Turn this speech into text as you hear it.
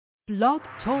Blog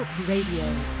Talk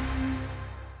Radio.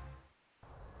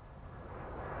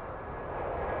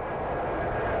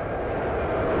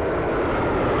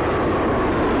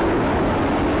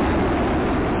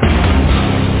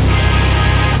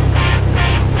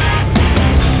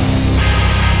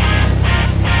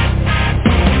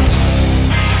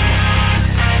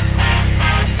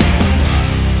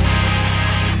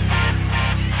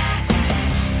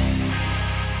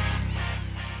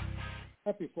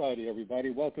 Happy Friday, everybody.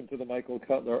 Welcome to the Michael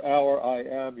Cutler Hour. I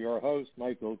am your host,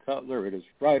 Michael Cutler. It is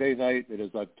Friday night. It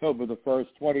is October the 1st,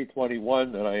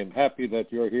 2021, and I am happy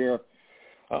that you're here.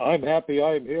 I'm happy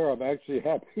I am here. I'm actually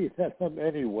happy that I'm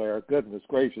anywhere. Goodness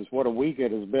gracious, what a week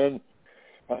it has been.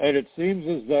 And it seems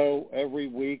as though every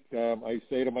week I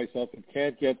say to myself, it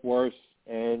can't get worse.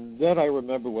 And then I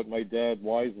remember what my dad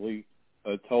wisely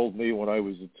told me when I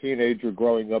was a teenager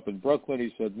growing up in Brooklyn.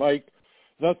 He said, Mike,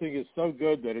 nothing is so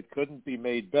good that it couldn't be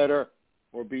made better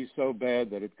or be so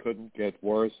bad that it couldn't get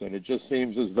worse. And it just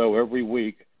seems as though every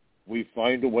week we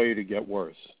find a way to get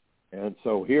worse. And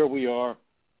so here we are.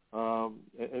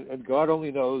 And God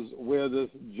only knows where this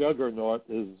juggernaut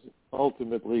is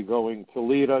ultimately going to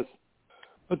lead us.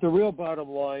 But the real bottom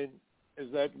line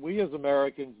is that we as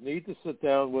Americans need to sit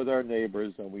down with our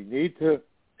neighbors and we need to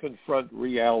confront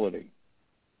reality.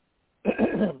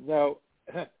 Now,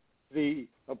 the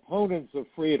opponents of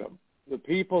freedom, the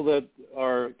people that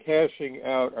are cashing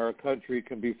out our country,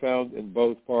 can be found in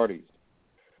both parties.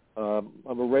 I'm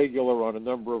a regular on a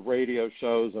number of radio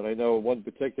shows, and I know in one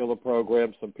particular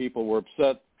program some people were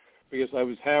upset because I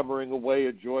was hammering away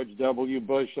at George W.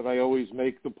 Bush, and I always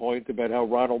make the point about how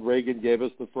Ronald Reagan gave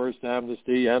us the first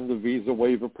amnesty and the visa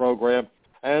waiver program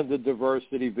and the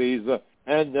diversity visa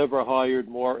and never hired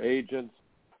more agents,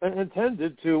 and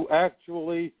intended to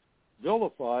actually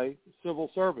vilify civil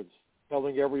servants,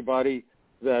 telling everybody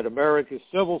that America's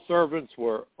civil servants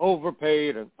were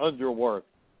overpaid and underworked.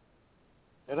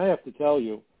 And I have to tell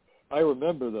you, I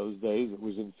remember those days. It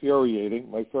was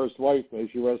infuriating. My first wife, may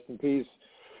she rest in peace,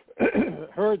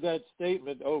 heard that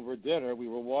statement over dinner. We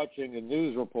were watching a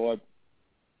news report.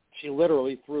 She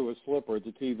literally threw a slipper at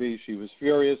the TV. She was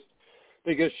furious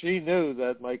because she knew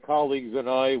that my colleagues and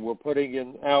I were putting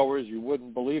in hours you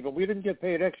wouldn't believe, and we didn't get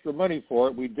paid extra money for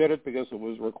it. We did it because it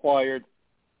was required,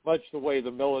 much the way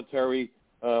the military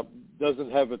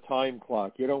doesn't have a time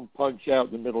clock. You don't punch out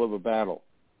in the middle of a battle.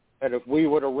 And if we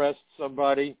would arrest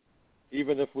somebody,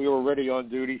 even if we were already on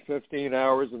duty 15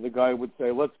 hours, and the guy would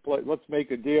say, let's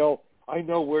make a deal. I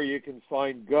know where you can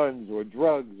find guns or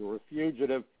drugs or a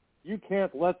fugitive. You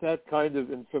can't let that kind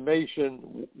of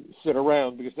information sit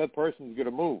around because that person's going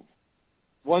to move.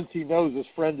 Once he knows his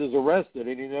friend is arrested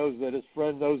and he knows that his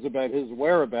friend knows about his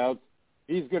whereabouts,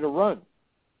 he's going to run.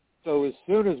 So as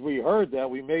soon as we heard that,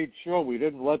 we made sure we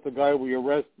didn't let the guy we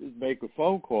arrested make a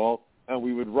phone call, and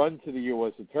we would run to the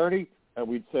U.S. attorney, and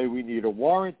we'd say we need a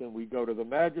warrant, and we'd go to the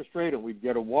magistrate, and we'd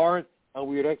get a warrant, and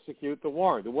we'd execute the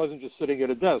warrant. It wasn't just sitting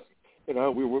at a desk. You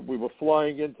know, we were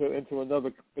flying into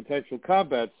another potential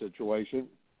combat situation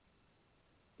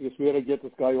because we had to get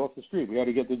this guy off the street. We had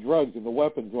to get the drugs and the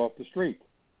weapons off the street.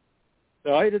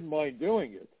 Now, I didn't mind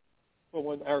doing it, but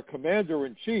when our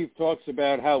commander-in-chief talks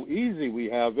about how easy we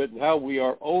have it and how we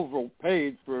are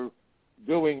overpaid for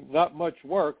doing not much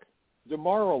work,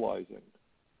 demoralizing.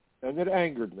 And it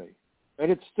angered me,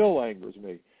 and it still angers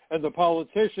me. And the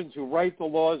politicians who write the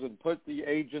laws and put the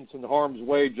agents in harm's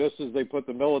way, just as they put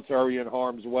the military in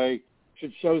harm's way,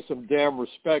 should show some damn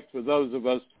respect for those of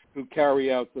us who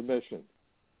carry out the mission.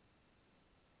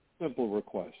 Simple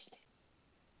request.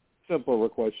 Simple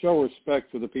request. Show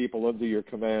respect for the people under your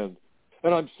command.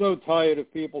 And I'm so tired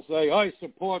of people saying, I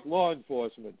support law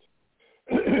enforcement.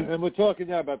 And we're talking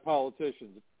now about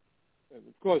politicians. And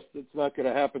of course, it's not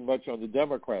going to happen much on the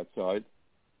Democrat side.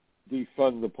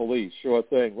 Defund the police, sure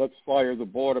thing. Let's fire the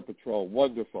Border Patrol,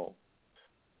 wonderful.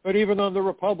 But even on the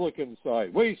Republican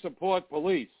side, we support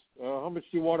police. How much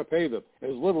do you want to pay them?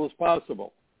 As little as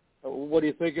possible. What do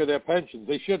you think of their pensions?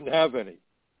 They shouldn't have any.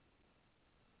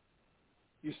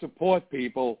 You support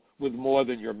people with more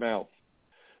than your mouth.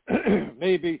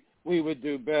 Maybe we would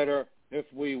do better if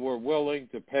we were willing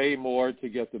to pay more to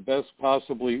get the best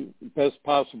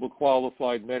possible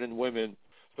qualified men and women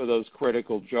for those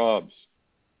critical jobs.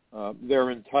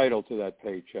 They're entitled to that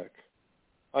paycheck.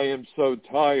 I am so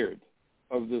tired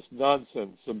of this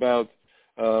nonsense about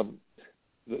the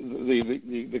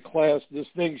class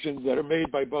distinctions that are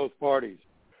made by both parties.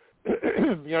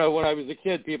 You know, when I was a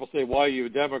kid, people say, why are you a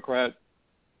Democrat?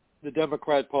 The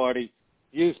Democrat Party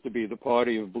used to be the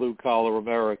party of blue-collar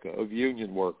America, of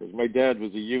union workers. My dad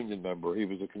was a union member. He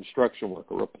was a construction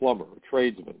worker, a plumber, a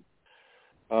tradesman.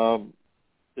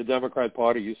 the Democrat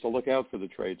Party used to look out for the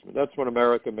tradesmen. That's when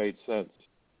America made sense.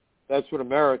 That's when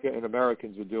America and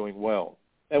Americans were doing well.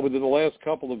 And within the last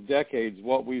couple of decades,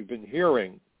 what we've been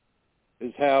hearing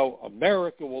is how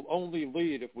America will only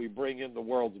lead if we bring in the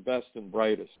world's best and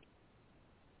brightest.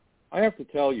 I have to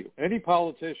tell you, any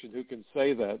politician who can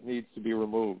say that needs to be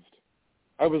removed.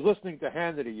 I was listening to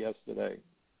Hannity yesterday,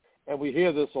 and we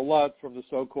hear this a lot from the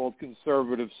so-called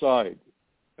conservative side.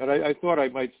 And I thought I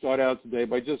might start out today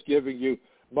by just giving you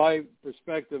my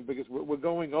perspective, because we're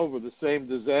going over the same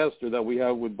disaster that we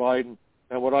have with Biden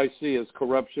and what I see as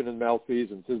corruption and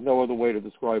malfeasance. There's no other way to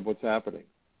describe what's happening.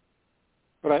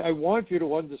 But I want you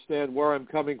to understand where I'm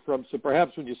coming from, so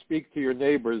perhaps when you speak to your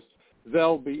neighbors,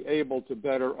 they'll be able to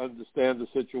better understand the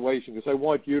situation, because I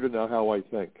want you to know how I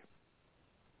think.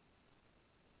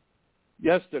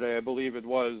 Yesterday, I believe it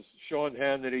was, Sean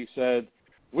Hannity said,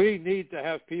 we need to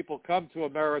have people come to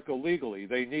America legally.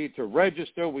 They need to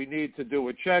register. We need to do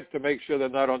a check to make sure they're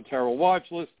not on terror watch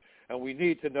list, and we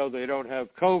need to know they don't have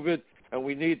COVID, and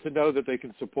we need to know that they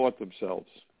can support themselves.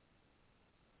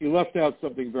 He left out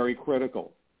something very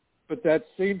critical, but that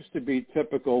seems to be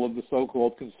typical of the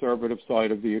so-called conservative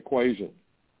side of the equation.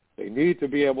 They need to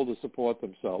be able to support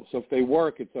themselves. So if they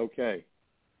work, it's okay.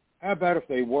 How about if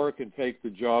they work and take the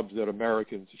jobs that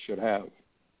Americans should have?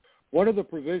 One of the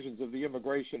provisions of the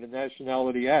Immigration and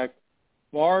Nationality Act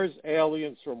bars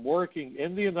aliens from working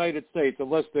in the United States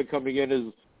unless they're coming in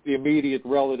as the immediate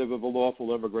relative of a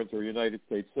lawful immigrant or United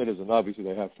States citizen. Obviously,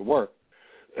 they have to work.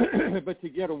 But to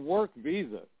get a work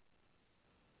visa,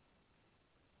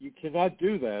 you cannot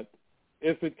do that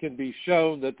if it can be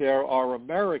shown that there are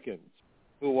Americans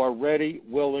who are ready,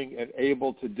 willing, and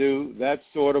able to do that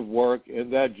sort of work in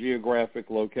that geographic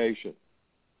location.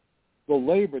 The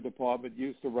Labor Department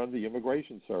used to run the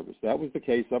Immigration Service. That was the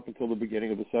case up until the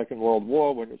beginning of the Second World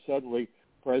War, when suddenly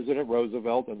President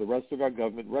Roosevelt and the rest of our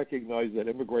government recognized that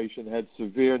immigration had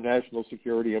severe national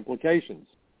security implications.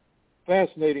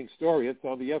 Fascinating story. It's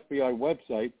on the FBI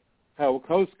website how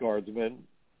Coast Guardsmen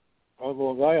on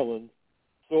Long Island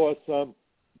saw some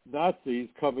Nazis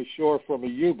come ashore from a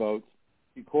U-boat.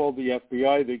 He called the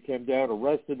FBI. They came down,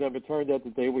 arrested them. It turned out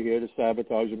that they were here to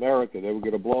sabotage America. They were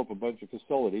going to blow up a bunch of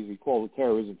facilities. We call it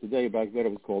terrorism today. Back then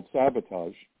it was called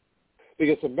sabotage.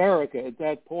 Because America at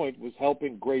that point was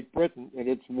helping Great Britain in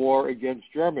its war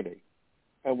against Germany.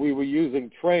 And we were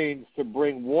using trains to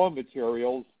bring war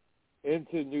materials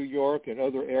into New York and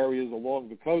other areas along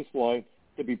the coastline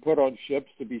to be put on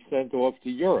ships to be sent off to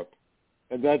Europe.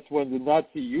 And that's when the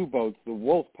Nazi U-boats, the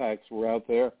wolf packs, were out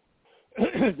there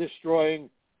destroying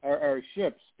our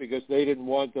ships because they didn't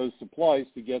want those supplies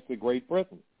to get to Great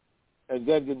Britain. And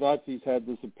then the Nazis had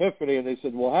this epiphany, and they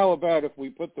said, well, how about if we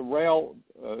put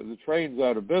the trains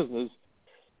out of business?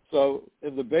 So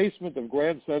in the basement of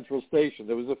Grand Central Station,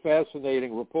 there was a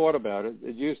fascinating report about it.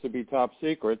 It used to be top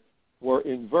secret, were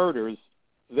inverters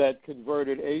that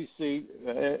converted AC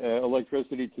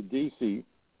electricity to DC,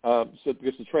 so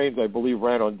because the trains, I believe,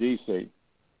 ran on DC.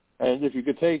 And if you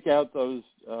could take out those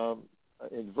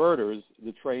inverters,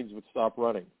 the trains would stop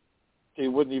running. So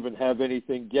you wouldn't even have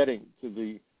anything getting to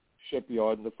the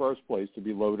shipyard in the first place to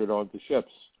be loaded onto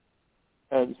ships.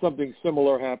 And something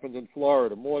similar happened in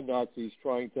Florida. More Nazis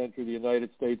trying to enter the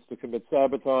United States to commit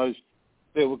sabotage.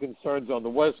 There were concerns on the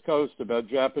West Coast about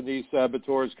Japanese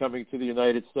saboteurs coming to the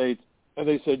United States. And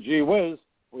they said, gee whiz,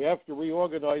 we have to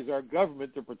reorganize our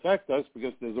government to protect us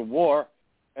because there's a war.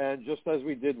 And just as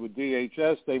we did with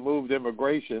DHS, they moved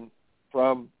immigration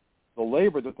from the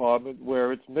Labor Department,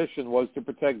 where its mission was to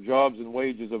protect jobs and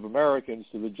wages of Americans,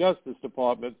 to the Justice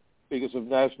Department because of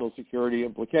national security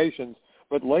implications.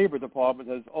 But Labor Department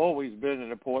has always been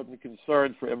an important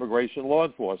concern for immigration law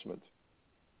enforcement.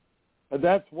 And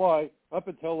that's why, up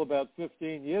until about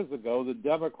 15 years ago, the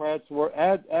Democrats were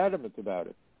adamant about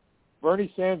it.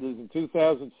 Bernie Sanders in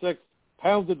 2006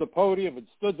 pounded the podium and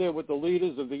stood there with the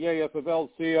leaders of the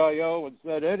AFL-CIO and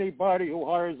said, anybody who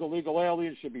hires illegal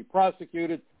aliens should be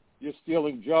prosecuted. You're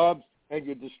stealing jobs and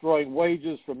you're destroying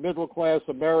wages for middle-class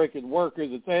American workers.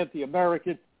 It's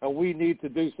anti-American, and we need to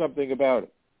do something about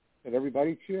it. And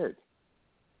everybody cheered.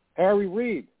 Harry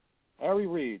Reid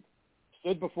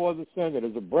stood before the Senate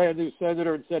as a brand-new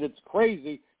senator and said it's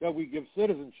crazy that we give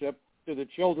citizenship to the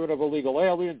children of illegal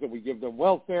aliens, and we give them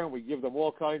welfare, and we give them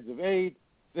all kinds of aid.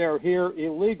 They're here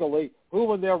illegally.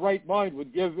 Who in their right mind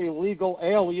would give illegal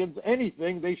aliens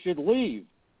anything? They should leave.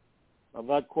 I'm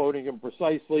not quoting him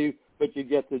precisely, but you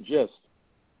get the gist.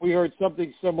 We heard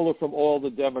something similar from all the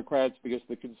Democrats because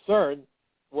the concern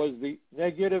was the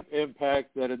negative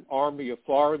impact that an army of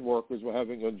foreign workers were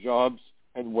having on jobs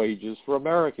and wages for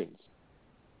Americans.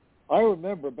 I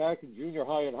remember back in junior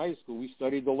high and high school, we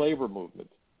studied the labor movement.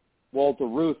 Walter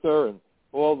Reuther and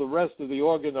all the rest of the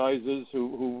organizers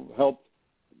who helped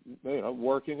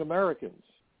working Americans.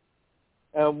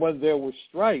 And when there were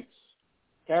strikes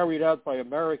carried out by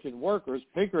American workers,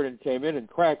 Pinkerton came in and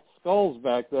cracked skulls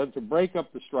back then to break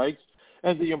up the strikes,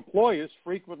 and the employers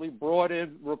frequently brought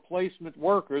in replacement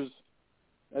workers,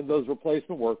 and those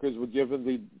replacement workers were given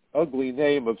the ugly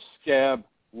name of scab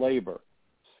labor.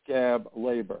 Scab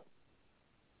labor.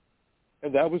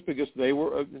 And that was because they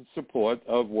were in support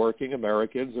of working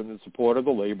Americans and in support of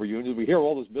the labor unions. We hear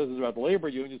all this business about the labor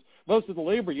unions. Most of the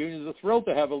labor unions are thrilled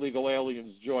to have illegal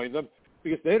aliens join them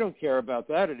because they don't care about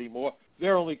that anymore.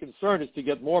 Their only concern is to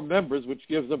get more members, which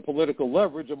gives them political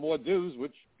leverage, and more dues,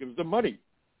 which gives them money.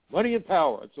 Money and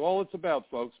power. That's all it's about,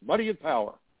 folks. Money and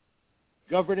power.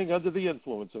 Governing under the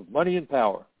influence of money and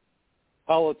power.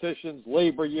 Politicians,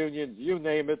 labor unions, you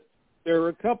name it. There are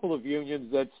a couple of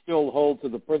unions that still hold to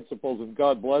the principles, and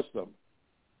God bless them.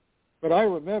 But I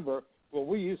remember when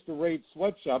we used to raid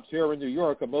sweatshops here in New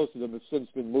York, and most of them have since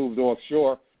been moved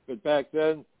offshore, but back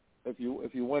then, if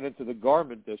you went into the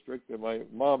garment district, and my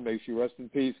mom, may she rest in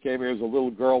peace, came here as a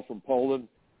little girl from Poland.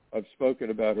 I've spoken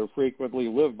about her frequently,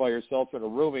 lived by herself in a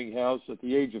rooming house at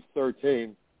the age of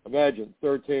 13. Imagine,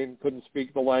 13, couldn't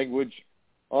speak the language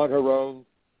on her own,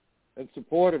 and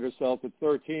supported herself at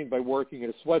 13 by working at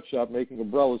a sweatshop making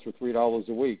umbrellas for $3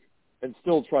 a week, and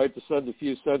still tried to send a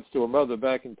few cents to her mother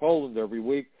back in Poland every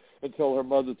week until her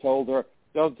mother told her,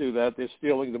 don't do that, they're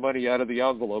stealing the money out of the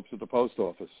envelopes at the post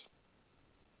office.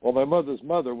 Well, my mother's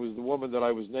mother was the woman that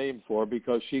I was named for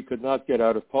because she could not get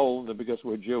out of Poland, and because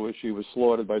we're Jewish, she was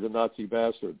slaughtered by the Nazi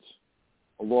bastards,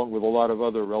 along with a lot of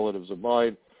other relatives of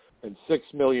mine, and 6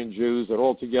 million Jews, and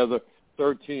altogether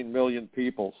 13 million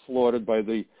people slaughtered by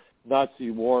the Nazi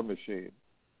war machine.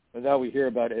 And now we hear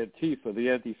about Antifa, the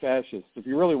anti-fascists. If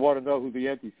you really want to know who the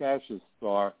anti-fascists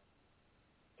are, I'll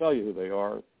tell you who they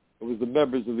are. It was the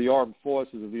members of the armed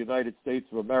forces of the United States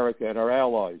of America and our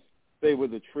allies. They were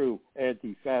the true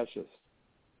anti-fascists.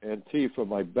 Antifa,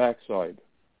 my backside.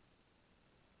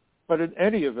 But in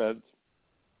any event,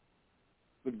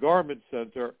 the garment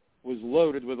center was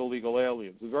loaded with illegal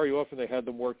aliens. And very often they had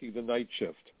them working the night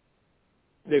shift.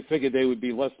 They figured they would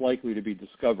be less likely to be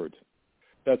discovered.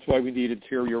 That's why we need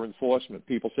interior enforcement.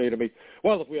 People say to me,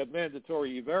 well, if we had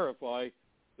mandatory E-Verify,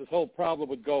 this whole problem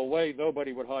would go away.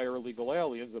 Nobody would hire illegal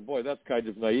aliens. And boy, that's kind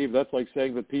of naive. That's like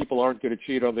saying that people aren't going to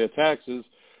cheat on their taxes.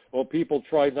 Well, people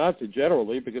try not to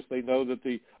generally because they know that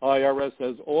the IRS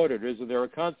has auditors and there are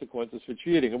consequences for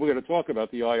cheating. And we're going to talk about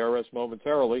the IRS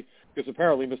momentarily because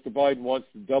apparently Mr. Biden wants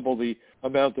to double the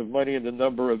amount of money and the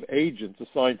number of agents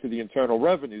assigned to the Internal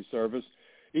Revenue Service,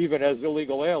 even as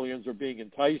illegal aliens are being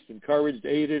enticed, encouraged,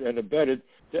 aided, and abetted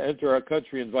to enter our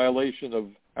country in violation of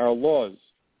our laws,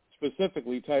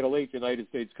 specifically Title 8 United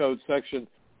States Code, Section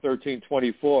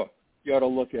 1324. You ought to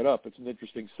look it up. It's an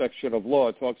interesting section of law.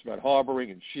 It talks about harboring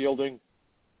and shielding.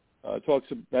 It talks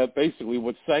about basically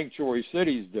what sanctuary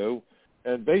cities do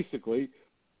and basically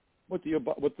what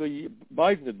the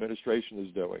Biden administration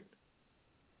is doing.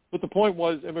 But the point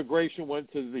was immigration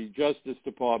went to the Justice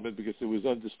Department because it was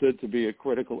understood to be a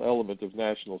critical element of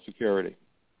national security.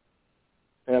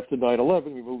 After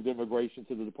 9/11, we moved immigration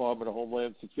to the Department of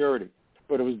Homeland Security.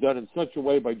 But it was done in such a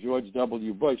way by George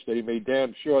W. Bush that he made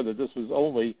damn sure that this was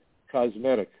only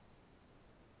cosmetic.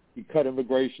 He cut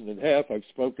immigration in half. I've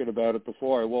spoken about it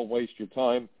before. I won't waste your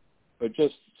time. But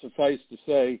just suffice to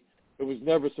say, it was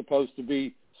never supposed to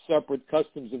be separate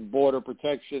Customs and Border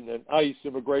Protection and ICE,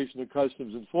 Immigration and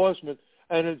Customs Enforcement.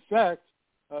 And in fact,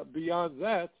 beyond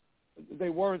that, they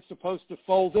weren't supposed to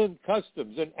fold in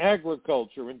Customs and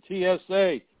Agriculture and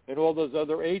TSA and all those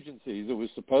other agencies. It was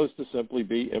supposed to simply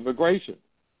be immigration.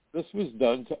 This was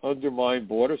done to undermine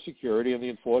border security and the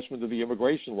enforcement of the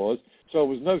immigration laws. So it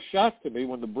was no shock to me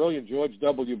when the brilliant George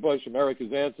W. Bush,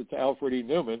 America's answer to Alfred E.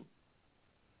 Newman,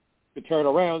 could turn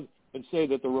around and say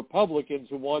that the Republicans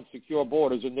who want secure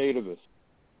borders are nativists.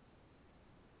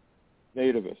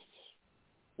 Nativists.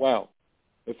 Wow.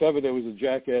 If ever there was a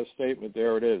jackass statement,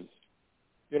 there it is.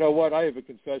 You know what? I have a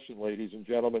confession, ladies and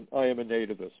gentlemen. I am a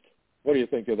nativist. What do you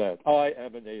think of that? I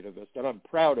am a nativist, and I'm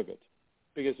proud of it.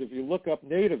 Because if you look up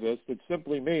nativist, it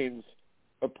simply means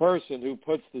a person who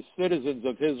puts the citizens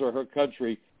of his or her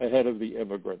country ahead of the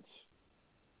immigrants.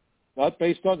 Not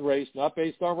based on race, not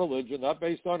based on religion, not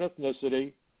based on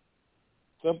ethnicity.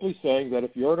 Simply saying that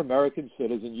if you're an American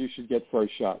citizen, you should get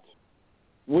first shot.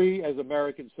 We, as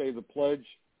Americans, say the pledge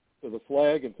to the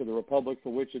flag and to the republic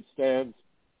for which it stands.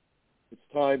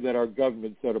 It's time that our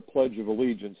government said a pledge of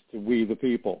allegiance to we the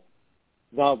people.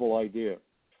 Novel idea.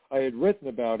 I had written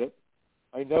about it.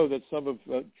 I know that some of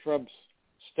Trump's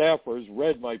staffers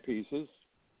read my pieces,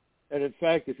 And in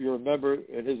fact, if you remember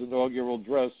in his inaugural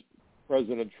address,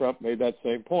 President Trump made that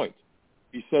same point.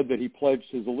 He said that he pledged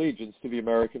his allegiance to the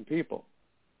American people.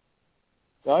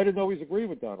 Now, I didn't always agree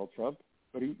with Donald Trump,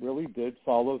 but he really did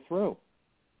follow through.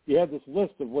 He had this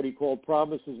list of what he called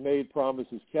promises made,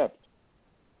 promises kept.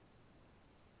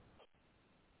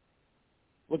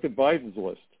 Look at Biden's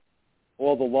list.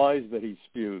 All the lies that he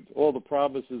spewed, all the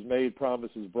promises made,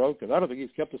 promises broken. I don't think he's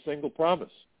kept a single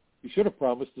promise. He should have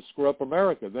promised to screw up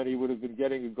America. Then he would have been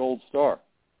getting a gold star.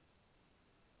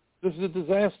 This is a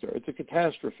disaster. It's a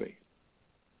catastrophe.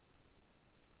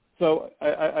 So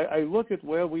I look at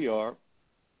where we are.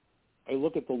 I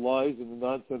look at the lies and the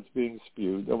nonsense being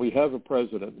spewed, and we have a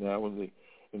president now in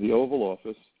the Oval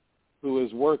Office who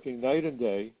is working night and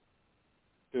day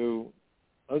to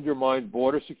undermine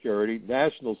border security,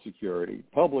 national security,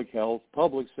 public health,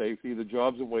 public safety, the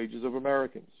jobs and wages of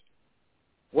Americans.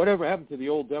 Whatever happened to the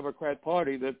old Democrat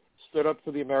Party that stood up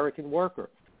for the American worker?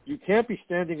 You can't be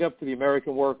standing up for the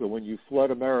American worker when you flood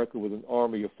America with an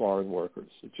army of foreign workers.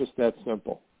 It's just that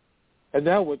simple. And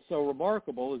now what's so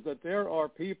remarkable is that there are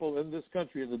people in this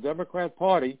country, in the Democrat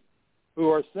Party, who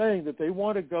are saying that they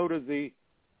want to go to the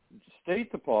State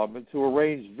Department to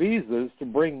arrange visas to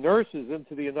bring nurses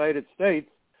into the United States.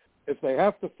 If they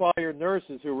have to fire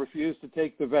nurses who refuse to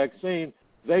take the vaccine,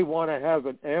 they want to have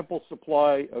an ample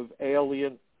supply of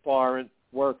alien foreign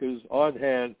workers on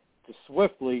hand to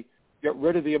swiftly get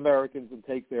rid of the Americans and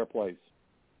take their place.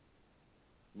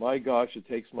 My gosh, it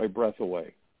takes my breath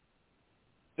away.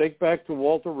 Think back to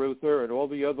Walter Reuther and all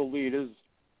the other leaders,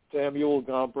 Samuel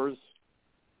Gompers,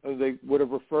 and they would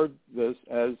have referred this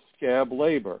as scab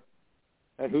labor.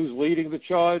 And who's leading the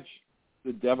charge?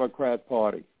 The Democrat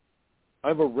Party.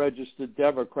 I'm a registered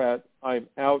Democrat. I'm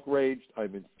outraged.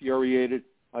 I'm infuriated.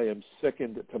 I am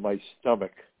sickened to my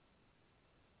stomach.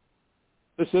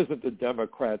 This isn't the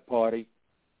Democrat Party.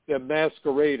 They're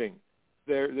masquerading.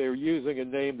 They're using a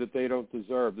name that they don't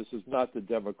deserve. This is not the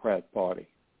Democrat Party.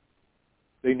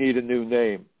 They need a new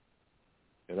name,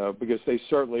 because they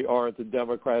certainly aren't the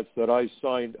Democrats that I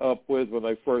signed up with when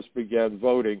I first began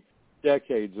voting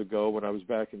decades ago when I was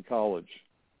back in college.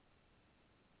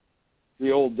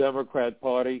 The old Democrat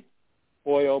Party,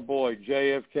 boy, oh boy,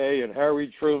 JFK and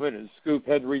Harry Truman and Scoop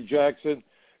Henry Jackson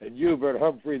and Hubert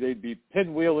Humphrey, they'd be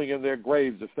pinwheeling in their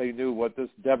graves if they knew what this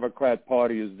Democrat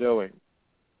Party is doing.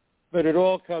 But it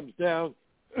all comes down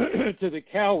to the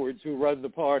cowards who run the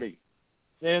party.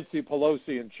 Nancy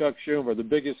Pelosi and Chuck Schumer, the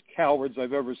biggest cowards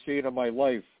I've ever seen in my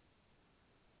life.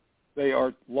 They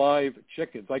are live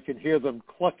chickens. I can hear them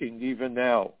clucking even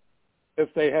now.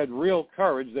 If they had real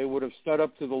courage, they would have stood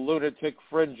up to the lunatic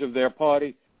fringe of their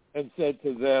party and said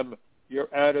to them,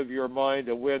 you're out of your mind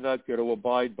and we're not going to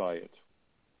abide by it.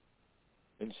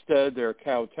 Instead, they're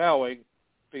kowtowing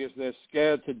because they're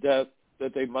scared to death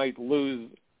that they might lose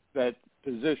that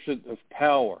position of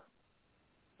power.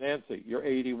 Nancy, you're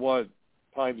 81.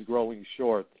 Time's growing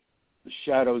short. The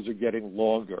shadows are getting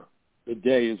longer. The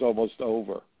day is almost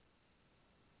over.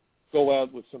 Go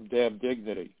out with some damn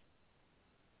dignity.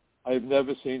 I've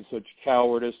never seen such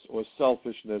cowardice or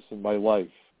selfishness in my life.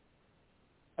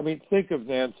 I mean, think of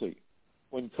Nancy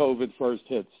when COVID first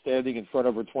hit, standing in front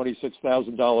of her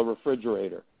 $26,000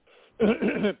 refrigerator,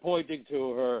 pointing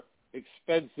to her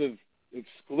expensive,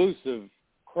 exclusive,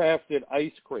 crafted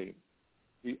ice cream,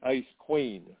 the Ice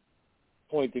Queen,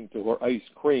 pointing to her ice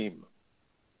cream.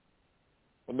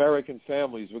 American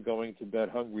families were going to bed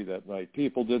hungry that night.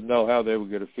 People didn't know how they were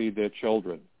going to feed their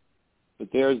children. But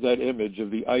there's that image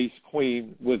of the Ice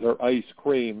Queen with her ice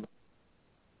cream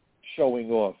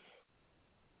showing off.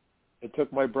 It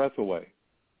took my breath away.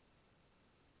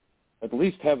 At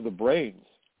least have the brains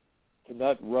to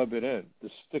not rub it in, to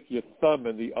stick your thumb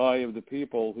in the eye of the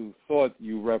people who thought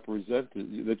you represented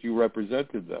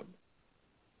them.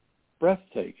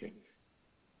 Breathtaking.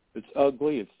 It's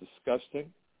ugly. It's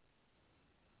disgusting.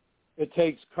 It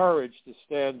takes courage to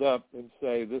stand up and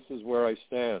say, this is where I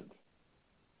stand.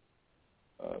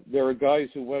 There are guys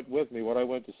who went with me when I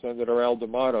went to Senator Al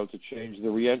D'Amato to change the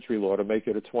reentry law to make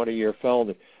it a 20-year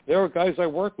felony. There are guys I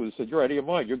work with who said, you're out of your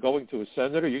mind. You're going to a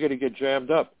senator. You're going to get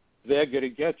jammed up. They're going to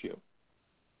get you.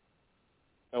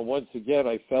 And once again,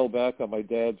 I fell back on my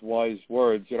dad's wise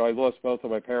words. I lost both of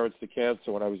my parents to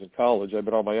cancer when I was in college. I've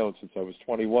been on my own since I was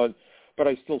 21, but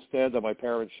I still stand on my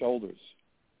parents' shoulders.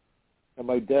 And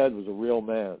my dad was a real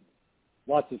man.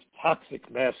 Lots of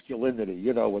toxic masculinity.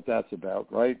 You know what that's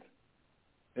about, right?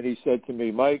 And he said to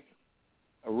me, Mike,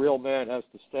 a real man has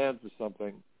to stand for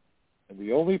something, and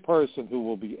the only person who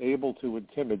will be able to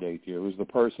intimidate you is the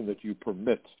person that you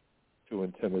permit to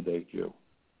intimidate you.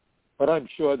 But I'm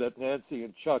sure that Nancy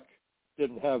and Chuck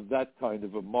didn't have that kind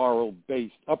of a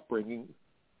moral-based upbringing,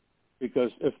 because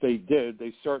if they did,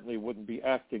 they certainly wouldn't be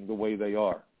acting the way they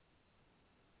are.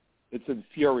 It's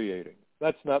infuriating.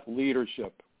 That's not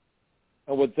leadership.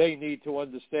 And what they need to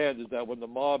understand is that when the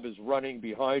mob is running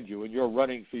behind you and you're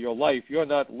running for your life, you're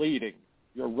not leading.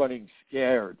 You're running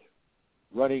scared.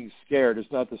 Running scared is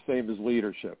not the same as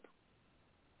leadership.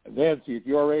 And Nancy, at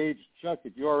your age, Chuck,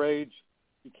 at your age,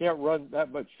 you can't run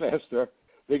that much faster.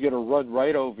 They're going to run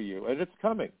right over you, and it's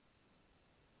coming.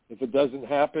 If it doesn't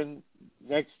happen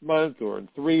next month or in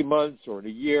 3 months or in a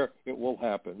year, it will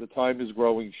happen. The time is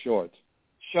growing short.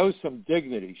 Show some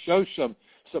dignity. Show some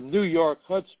New York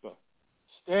chutzpah.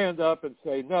 Stand up and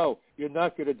say, no, you're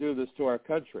not going to do this to our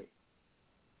country.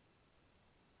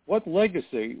 What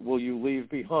legacy will you leave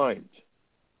behind?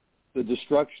 The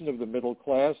destruction of the middle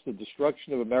class, the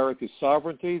destruction of America's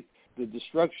sovereignty, the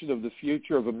destruction of the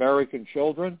future of American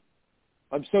children?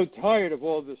 I'm so tired of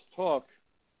all this talk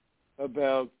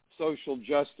about social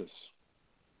justice.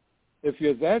 If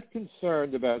you're that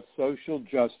concerned about social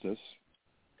justice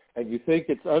and you think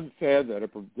it's unfair that a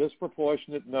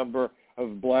disproportionate number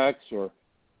of blacks or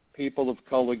people of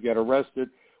color get arrested,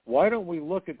 why don't we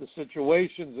look at the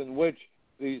situations in which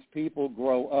these people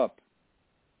grow up?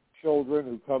 Children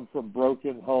who come from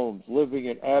broken homes, living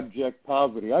in abject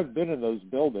poverty. I've been in those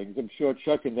buildings. I'm sure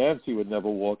Chuck and Nancy would never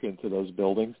walk into those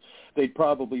buildings. They'd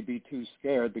probably be too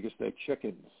scared because they're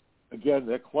chickens. Again,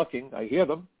 they're clucking. I hear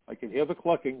them. I can hear the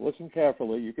clucking. Listen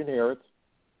carefully. You can hear it.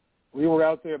 We were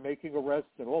out there making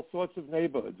arrests in all sorts of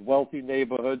neighborhoods, wealthy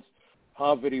neighborhoods,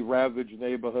 poverty-ravaged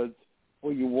neighborhoods,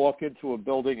 where you walk into a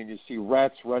building and you see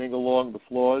rats running along the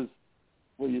floors,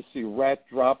 where you see rat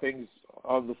droppings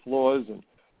on the floors and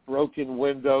broken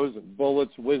windows and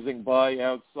bullets whizzing by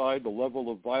outside. The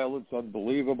level of violence,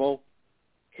 unbelievable.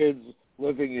 Kids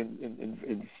living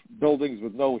in buildings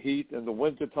with no heat in the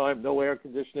wintertime, no air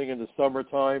conditioning in the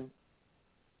summertime.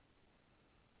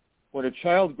 When a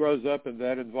child grows up in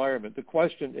that environment, the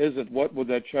question isn't what would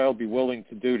that child be willing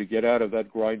to do to get out of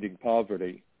that grinding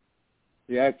poverty.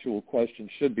 The actual question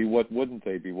should be what wouldn't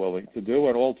they be willing to do?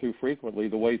 And all too frequently,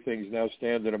 the way things now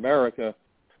stand in America,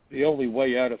 the only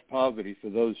way out of poverty for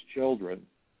those children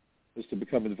is to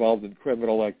become involved in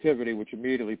criminal activity, which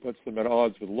immediately puts them at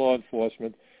odds with law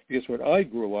enforcement. Because when I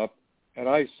grew up and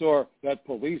I saw that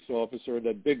police officer in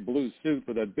that big blue suit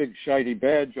with that big shiny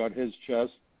badge on his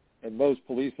chest, and most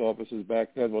police officers back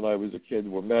then when I was a kid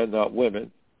were men, not women,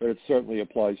 but it certainly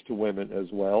applies to women as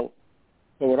well.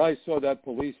 So when I saw that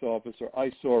police officer,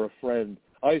 I saw a friend.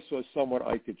 I saw someone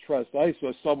I could trust. I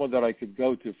saw someone that I could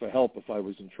go to for help if I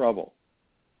was in trouble.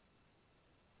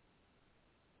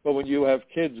 But when you have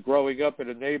kids growing up in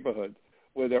a neighborhood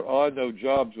where there are no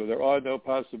jobs, where there are no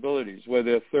possibilities, where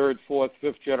they're third, fourth,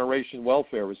 fifth generation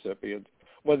welfare recipients,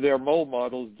 when their role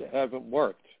models haven't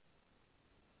worked,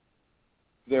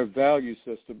 their value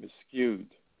system is skewed.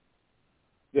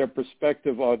 Their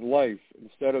perspective on life,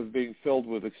 instead of being filled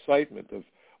with excitement of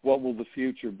what will the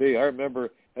future be. I remember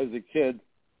as a kid,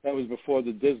 that was before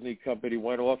the Disney company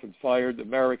went off and fired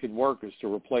American workers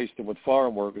to replace them with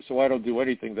foreign workers, so I don't do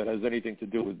anything that has anything to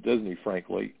do with Disney,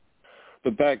 frankly.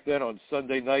 But back then on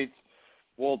Sunday nights,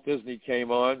 Walt Disney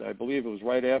came on. I believe it was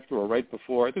right after or right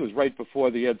before. I think it was right before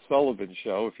the Ed Sullivan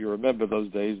Show, if you remember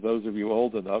those days, those of you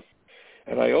old enough.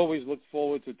 And I always looked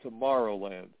forward to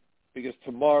Tomorrowland, because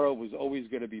tomorrow was always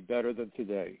going to be better than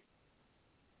today.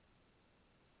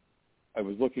 I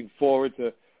was looking forward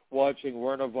to watching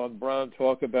Werner von Braun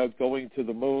talk about going to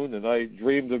the moon, and I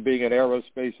dreamed of being an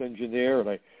aerospace engineer, and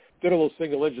I did a little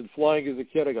single-engine flying as a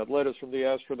kid. I got letters from the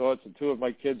astronauts, and 2 of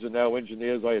my kids are now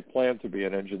engineers. I had planned to be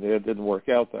an engineer. It didn't work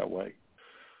out that way.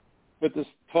 But this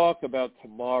talk about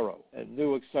tomorrow and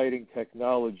new exciting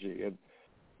technology and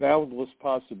boundless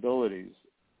possibilities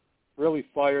really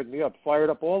fired me up, fired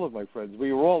up all of my friends.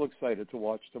 We were all excited to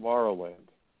watch Tomorrowland.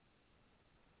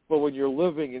 But when you're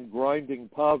living in grinding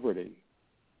poverty,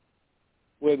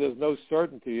 where there's no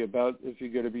certainty about if you're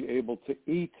going to be able to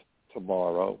eat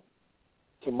tomorrow,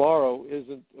 tomorrow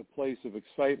isn't a place of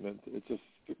excitement. It's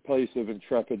a place of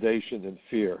intrepidation and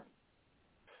fear.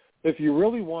 If you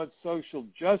really want social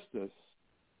justice,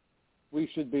 we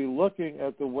should be looking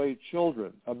at the way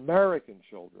children, American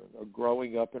children, are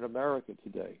growing up in America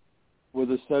today with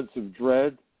a sense of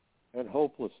dread and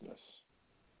hopelessness.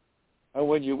 And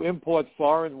when you import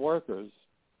foreign workers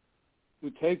who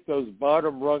take those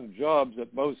bottom-rung jobs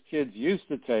that most kids used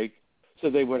to take so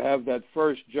they would have that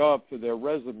first job for their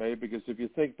resume, because if you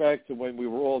think back to when we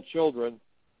were all children,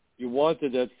 you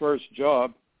wanted that first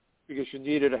job because you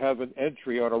needed to have an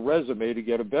entry on a resume to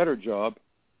get a better job.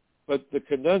 But the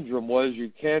conundrum was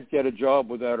you can't get a job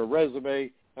without a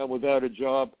resume, and without a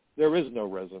job, There is no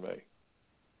resume.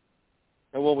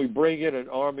 And when we bring in an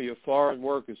army of foreign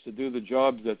workers to do the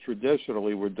jobs that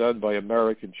traditionally were done by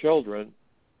American children,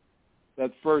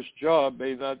 that first job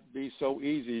may not be so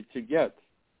easy to get.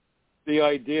 The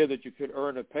idea that you could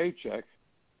earn a paycheck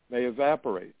may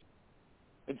evaporate.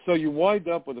 And so you wind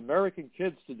up with American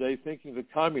kids today thinking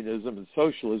that communism and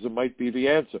socialism might be the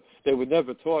answer. They were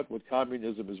never taught what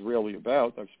communism is really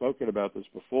about. I've spoken about this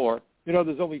before. You know,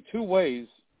 there's only two ways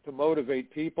to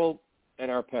motivate people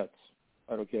and our pets.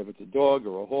 I don't care if it's a dog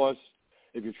or a horse.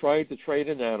 If you're trying to train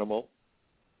an animal,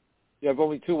 you have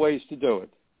only two ways to do it.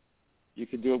 You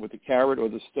can do it with the carrot or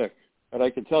the stick. And I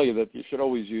can tell you that you should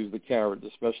always use the carrot,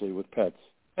 especially with pets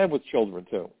and with children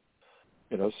too.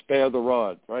 You know, spare the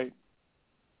rod, right?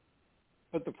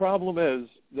 But the problem is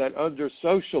that under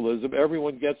socialism,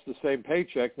 everyone gets the same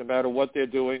paycheck no matter what they're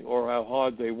doing or how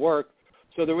hard they work.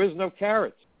 So there is no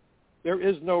carrot. There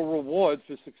is no reward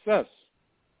for success.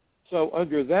 So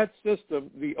under that system,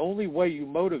 the only way you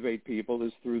motivate people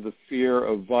is through the fear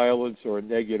of violence or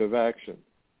negative action.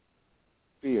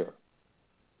 Fear.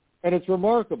 And it's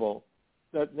remarkable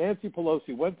that Nancy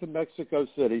Pelosi went to Mexico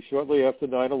City shortly after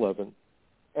 9/11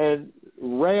 and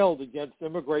railed against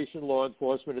immigration law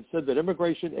enforcement and said that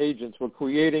immigration agents were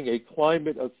creating a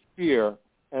climate of fear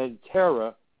and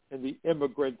terror in the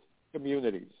immigrant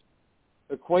communities,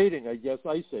 equating, I guess,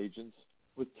 ICE agents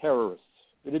with terrorists.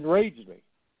 It enraged me.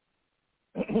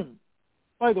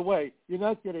 By the way, you're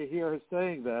not going to hear her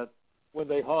saying that when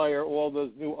they hire all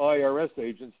those new IRS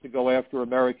agents to go after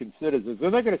American citizens.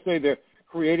 They're not going to say they're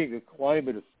creating a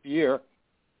climate of fear.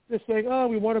 They're saying, oh,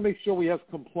 we want to make sure we have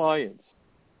compliance.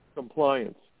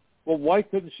 Compliance. Well, why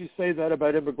couldn't she say that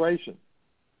about immigration?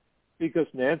 Because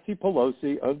Nancy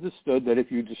Pelosi understood that if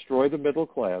you destroy the middle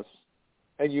class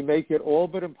and you make it all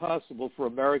but impossible for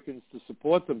Americans to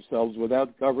support themselves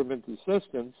without government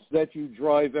assistance, that you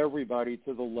drive everybody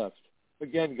to the left.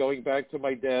 Again, going back to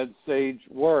my dad's sage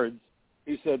words,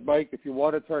 he said, Mike, if you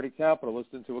want to turn a capitalist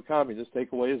into a communist,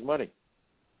 take away his money.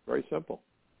 Very simple.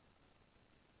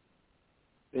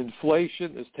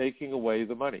 Inflation is taking away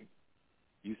the money.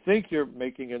 You think you're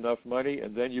making enough money,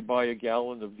 and then you buy a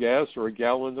gallon of gas or a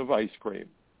gallon of ice cream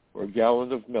or a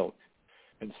gallon of milk,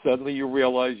 and suddenly you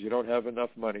realize you don't have enough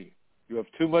money. You have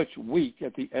too much wheat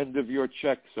at the end of your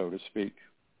check, so to speak.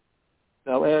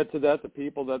 Now add to that the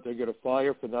people that they're going to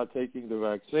fire for not taking the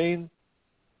vaccine,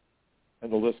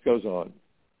 and the list goes on.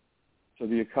 So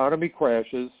the economy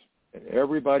crashes, and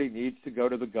everybody needs to go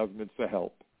to the government for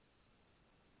help.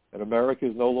 And America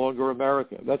is no longer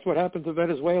America. That's what happened to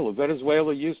Venezuela.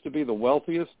 Venezuela used to be the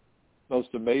wealthiest, most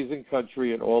amazing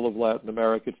country in all of Latin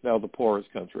America. It's now the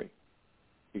poorest country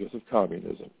because of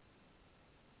communism.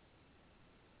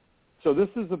 So this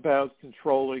is about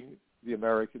controlling the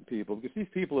American people, because these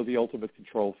people are the ultimate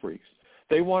control freaks.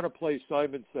 They want to play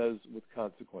Simon Says with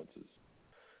consequences.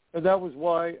 And that was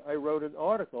why I wrote an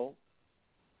article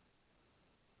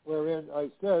wherein I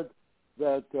said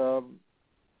that,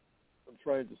 I'm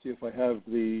trying to see if I have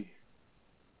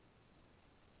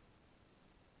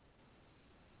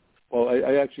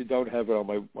I actually don't have it on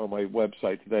my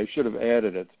website today. I should have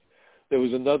added it. There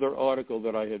was another article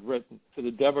that I had written. For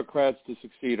the Democrats to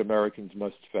succeed, Americans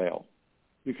must fail.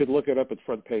 You could look it up at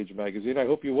Front Page Magazine. I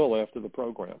hope you will after the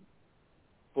program.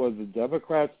 For the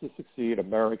Democrats to succeed,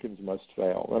 Americans must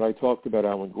fail. And I talked about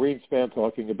Alan Greenspan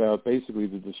talking about basically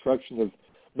the destruction of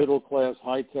middle-class,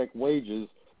 high-tech wages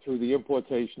through the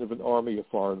importation of an army of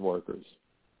foreign workers.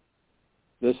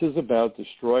 This is about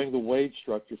destroying the wage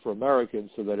structure for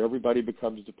Americans so that everybody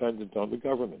becomes dependent on the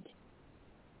government.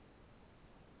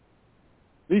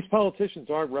 These politicians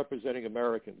aren't representing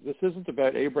Americans. This isn't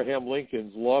about Abraham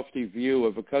Lincoln's lofty view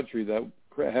of a country that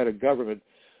had a government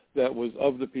that was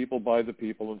of the people, by the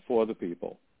people, and for the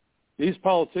people. These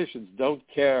politicians don't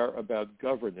care about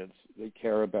governance. They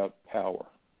care about power.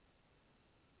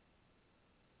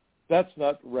 That's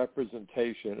not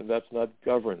representation, and that's not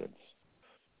governance.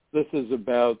 This is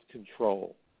about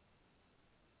control.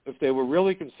 If they were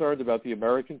really concerned about the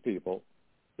American people,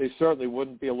 they certainly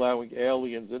wouldn't be allowing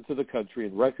aliens into the country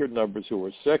in record numbers who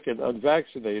are sick and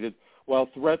unvaccinated while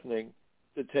threatening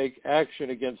to take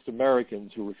action against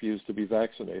Americans who refuse to be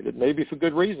vaccinated, maybe for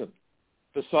good reason.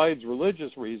 Besides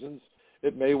religious reasons,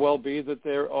 it may well be that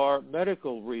there are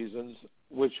medical reasons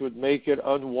which would make it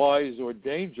unwise or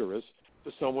dangerous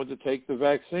for someone to take the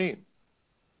vaccine.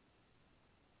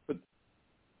 But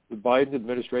the Biden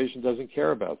administration doesn't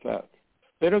care about that.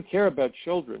 They don't care about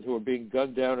children who are being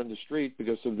gunned down in the street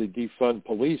because of the defund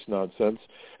police nonsense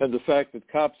and the fact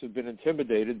that cops have been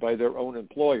intimidated by their own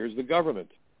employers, the government.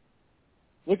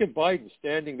 Look at Biden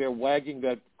standing there wagging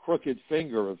that crooked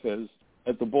finger of his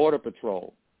at the Border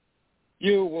Patrol.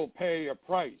 You will pay a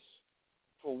price.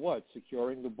 For what?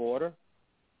 Securing the border?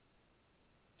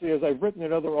 See, as I've written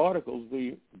in other articles,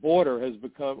 the border has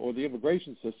become, or the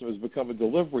immigration system has become a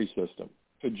delivery system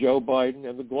for Joe Biden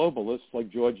and the globalists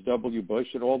like George W. Bush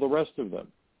and all the rest of them.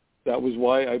 That was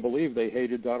why I believe they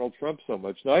hated Donald Trump so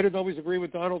much. Now, I didn't always agree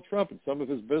with Donald Trump, and some of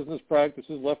his business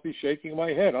practices left me shaking my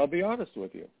head. I'll be honest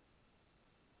with you.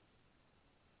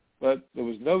 But there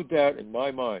was no doubt in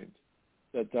my mind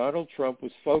that Donald Trump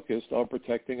was focused on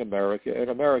protecting America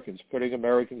and Americans, putting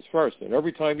Americans first. And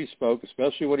every time he spoke,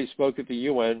 especially when he spoke at the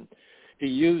UN, he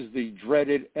used the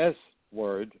dreaded S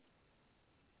word,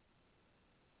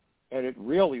 and it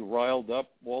really riled up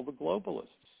all the globalists.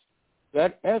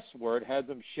 That S word had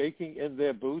them shaking in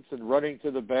their boots and running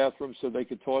to the bathroom so they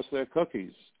could toss their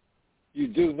cookies. You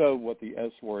do know what the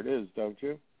S word is, don't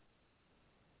you?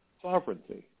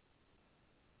 Sovereignty.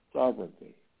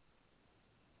 Sovereignty.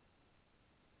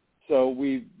 So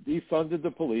we defunded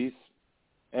the police,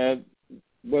 and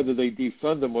whether they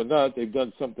defund them or not, they've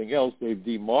done something else. They've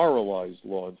demoralized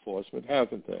law enforcement,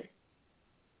 haven't they?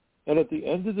 And at the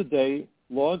end of the day,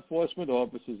 law enforcement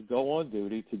officers go on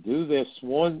duty to do their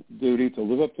sworn duty to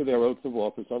live up to their oaths of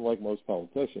office, unlike most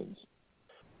politicians.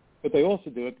 But they also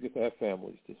do it because they have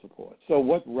families to support. So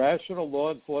what rational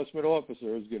law enforcement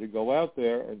officer is going to go out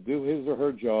there and do his or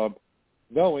her job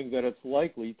knowing that it's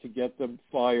likely to get them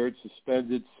fired,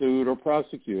 suspended, sued, or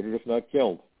prosecuted, if not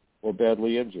killed or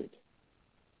badly injured?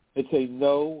 It's a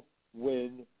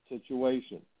no-win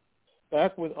situation.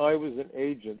 Back when I was an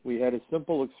agent, we had a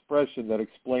simple expression that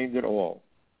explained it all.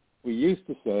 We used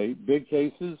to say, big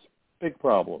cases, big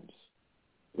problems.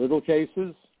 Little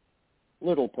cases,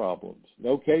 little problems.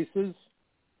 No cases,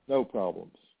 no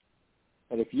problems.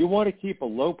 And if you want to keep a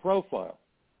low profile,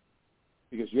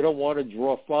 because you don't want to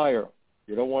draw fire,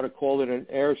 you don't want to call it an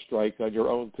airstrike on your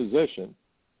own position,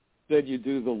 then you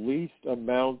do the least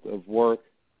amount of work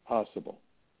possible.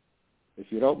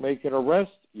 If you don't make an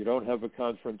arrest, you don't have a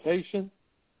confrontation,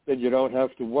 then you don't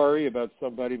have to worry about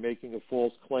somebody making a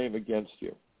false claim against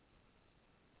you.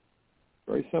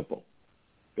 Very simple.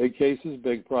 Big cases,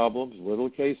 big problems. Little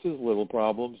cases, little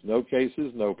problems. No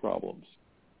cases, no problems.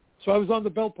 So I was on the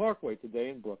Belt Parkway today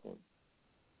in Brooklyn.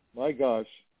 My gosh,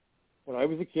 when I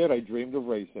was a kid, I dreamed of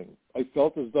racing. I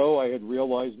felt as though I had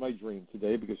realized my dream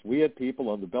today because we had people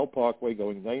on the Belt Parkway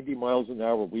going 90 miles an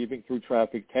hour, weaving through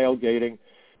traffic, tailgating,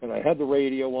 and I had the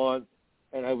radio on,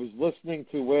 and I was listening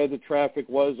to where the traffic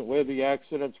was and where the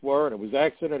accidents were, and it was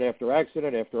accident after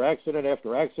accident after accident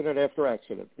after accident after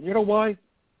accident. And you know why?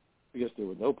 Because there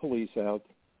were no police out.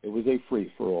 It was a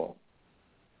free-for-all.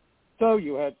 So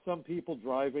you had some people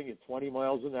driving at 20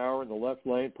 miles an hour in the left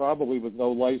lane, probably with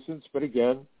no license, but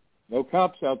again, no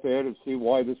cops out there to see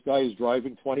why this guy is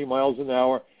driving 20 miles an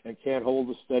hour and can't hold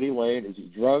a steady lane. Is he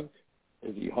drunk?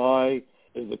 Is he high?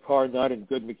 Is the car not in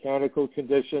good mechanical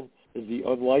condition? Is he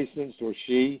unlicensed or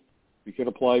she? You can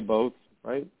apply both,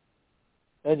 right?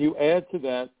 And you add to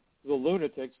that the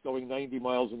lunatics going 90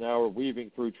 miles an hour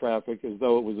weaving through traffic as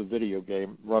though it was a video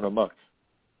game run amok.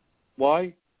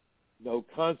 Why? No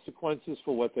consequences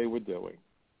for what they were doing.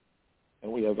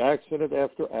 And we have accident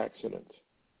after accident.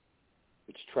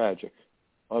 It's tragic.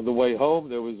 On the way home,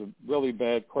 there was a really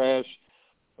bad crash,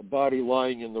 a body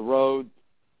lying in the road,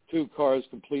 2 cars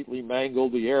completely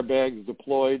mangled, the airbags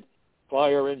deployed,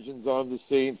 fire engines on the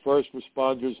scene, first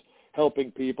responders helping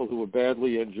people who were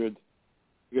badly injured,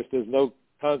 because there's no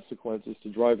consequences to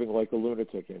driving like a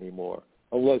lunatic anymore,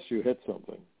 unless you hit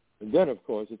something. And then, of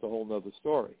course, it's a whole other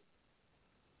story.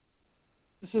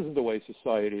 This isn't the way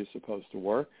society is supposed to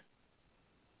work.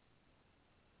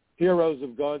 Heroes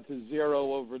have gone to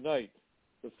zero overnight.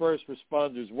 The first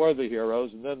responders were the heroes,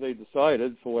 and then they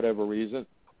decided, for whatever reason,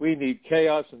 we need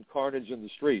chaos and carnage in the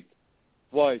street.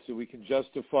 Why? So we can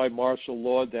justify martial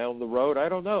law down the road? I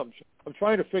don't know. I'm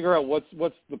trying to figure out what's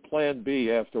the plan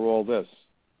B after all this.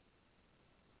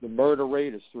 The murder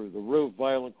rate is through the roof.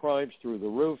 Violent crimes through the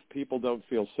roof. People don't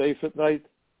feel safe at night.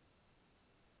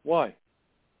 Why?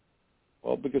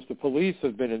 Well, because the police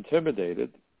have been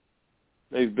intimidated.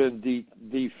 They've been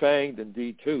defanged and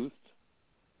detoothed.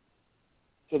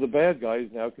 So the bad guys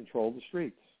now control the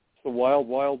streets. It's the wild,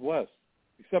 wild west.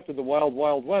 Except in the wild,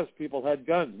 wild west, people had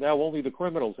guns. Now only the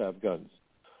criminals have guns.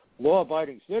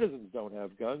 Law-abiding citizens don't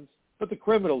have guns, but the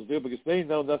criminals do because they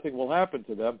know nothing will happen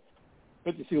to them.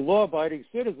 But you see, law-abiding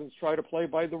citizens try to play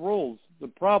by the rules. The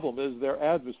problem is their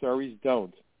adversaries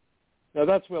don't. Now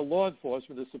that's where law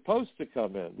enforcement is supposed to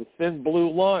come in, the thin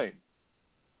blue line.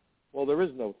 Well, there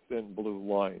is no thin blue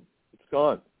line. It's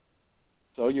gone.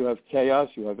 So you have chaos,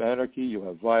 you have anarchy, you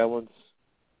have violence.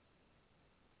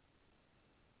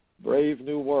 Brave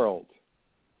new world.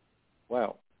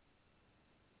 Wow.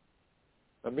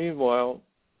 And meanwhile,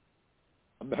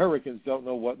 Americans don't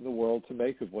know what in the world to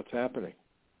make of what's happening.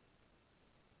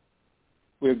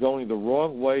 We're going the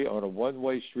wrong way on a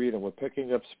one-way street, and we're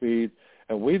picking up speed.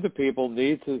 And we, the people,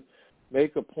 need to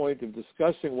make a point of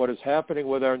discussing what is happening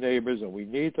with our neighbors, and we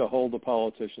need to hold the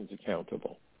politicians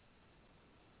accountable.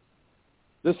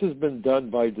 This has been done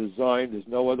by design. There's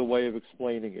no other way of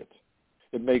explaining it.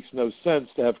 It makes no sense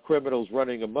to have criminals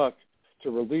running amok, to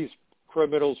release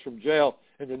criminals from jail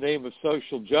in the name of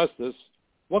social justice.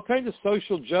 What kind of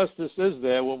social justice is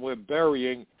there when we're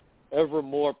burying ever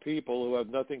more people who have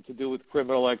nothing to do with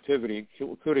criminal activity,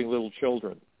 including little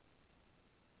children?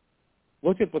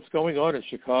 Look at what's going on in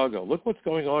Chicago. Look what's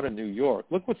going on in New York.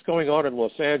 Look what's going on in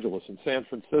Los Angeles and San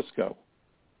Francisco.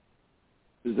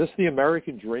 Is this the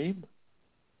American dream?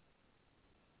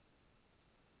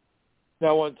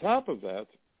 Now, on top of that,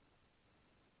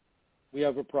 we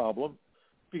have a problem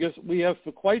because we have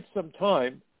for quite some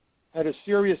time had a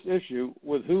serious issue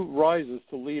with who rises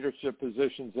to leadership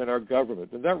positions in our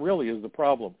government, and that really is the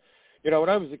problem. You know, when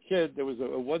I was a kid, there was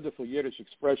a wonderful Yiddish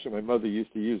expression my mother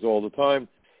used to use all the time,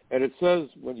 and it says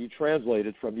when you translate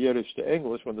it from Yiddish to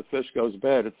English, when the fish goes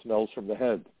bad, it smells from the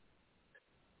head.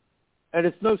 And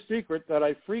it's no secret that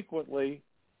I frequently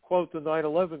quote the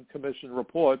 9/11 Commission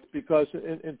report because,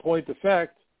 in point of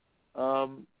fact,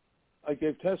 I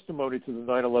gave testimony to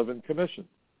the 9/11 Commission.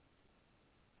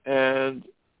 And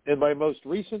in my most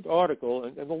recent article,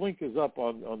 and the link is up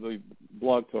on the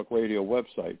Blog Talk Radio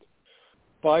website,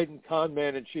 Biden, Con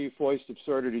Man in Chief, Voiced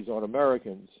Absurdities on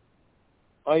Americans,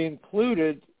 I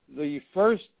included the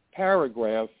first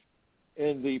paragraph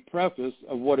in the preface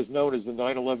of what is known as the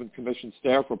 9/11 Commission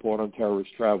Staff Report on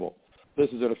Terrorist Travel. This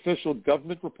is an official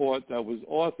government report that was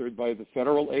authored by the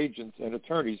federal agents and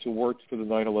attorneys who worked for the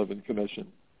 9/11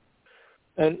 Commission.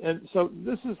 And so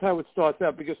this is how it starts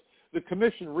out, because the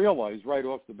commission realized right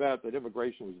off the bat that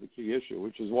immigration was the key issue,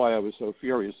 which is why I was so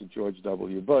furious at George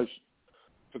W. Bush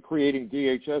for creating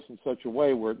DHS in such a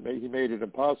way where he made it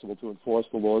impossible to enforce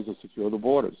the laws that secure the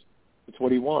borders. That's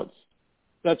what he wants.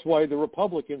 That's why the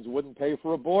Republicans wouldn't pay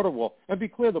for a border wall. And be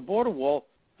clear, the border wall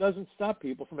doesn't stop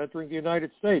people from entering the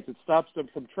United States. It stops them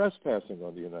from trespassing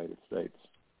on the United States.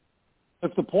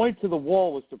 If the point to the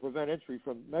wall was to prevent entry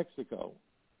from Mexico,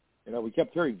 you know, we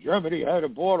kept hearing Germany had a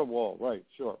border wall. Right,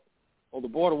 sure. Well, the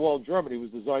border wall in Germany was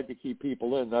designed to keep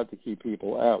people in, not to keep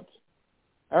people out.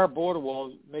 Our border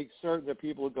walls make certain that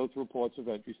people would go through ports of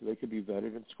entry so they could be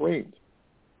vetted and screened.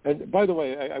 And by the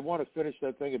way, I want to finish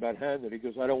that thing about Hannity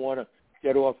because I don't want to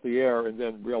get off the air and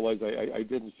then realize I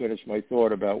didn't finish my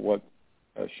thought about what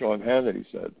Sean Hannity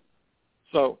said.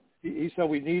 So he said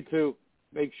we need to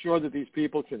make sure that these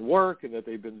people can work and that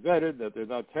they've been vetted, that they're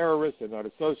not terrorists, they're not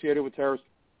associated with terrorists.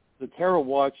 The terror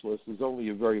watch list is only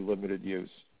a very limited use.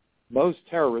 Most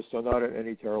terrorists are not on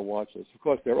any terror watch list. Of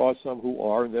course, there are some who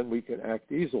are, and then we can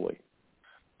act easily.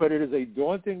 But it is a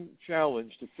daunting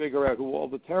challenge to figure out who all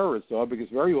the terrorists are, because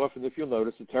very often, if you'll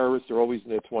notice, the terrorists are always in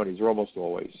their 20s, or almost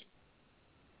always.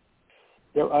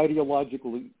 They're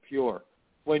ideologically pure.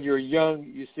 When you're young,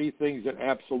 you see things in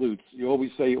absolutes. You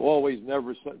always say always,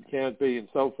 never, can't be, and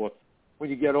so forth. When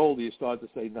you get older, you start to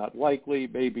say not likely,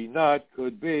 maybe not,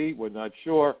 could be, we're not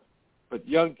sure. But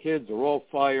young kids are all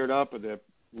fired up, and they're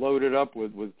loaded up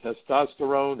with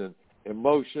testosterone and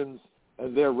emotions,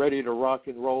 and they're ready to rock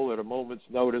and roll at a moment's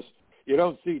notice. You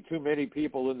don't see too many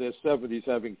people in their 70s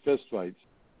having fistfights.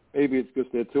 Maybe it's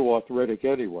because they're too arthritic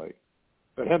anyway.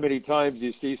 But how many times do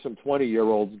you see some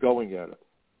 20-year-olds going at it?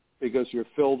 Because you're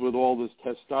filled with all this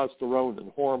testosterone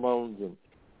and hormones,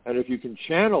 and if you can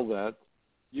channel that,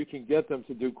 you can get them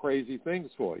to do crazy things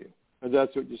for you. And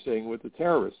that's what you're seeing with the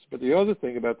terrorists. But the other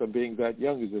thing about them being that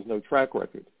young is there's no track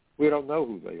record. We don't know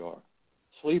who they are.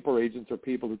 Sleeper agents are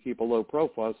people who keep a low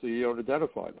profile so you don't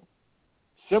identify them.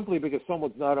 Simply because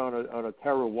someone's not on a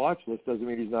terror watch list doesn't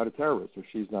mean he's not a terrorist or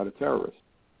she's not a terrorist.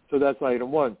 So that's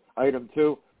item one. Item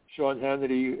two, Sean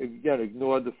Hannity, again,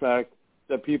 ignored the fact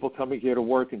that people coming here to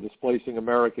work and displacing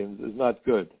Americans is not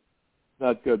good.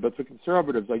 Not good. But for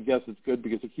conservatives, I guess it's good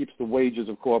because it keeps the wages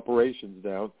of corporations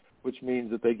down, which means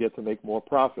that they get to make more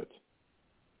profit.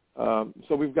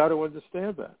 So we've got to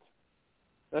understand that.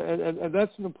 And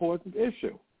that's an important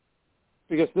issue.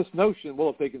 Because this notion, well,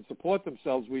 if they can support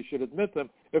themselves, we should admit them.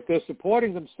 If they're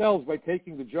supporting themselves by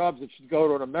taking the jobs that should go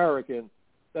to an American,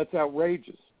 that's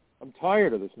outrageous. I'm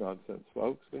tired of this nonsense,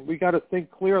 folks. And we got to think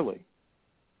clearly.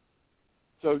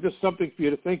 So just something for you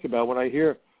to think about when I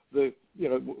hear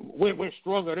we're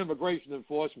strong on immigration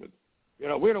enforcement. We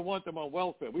don't want them on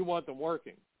welfare. We want them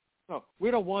working. No,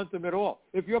 we don't want them at all.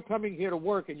 If you're coming here to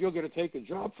work and you're going to take a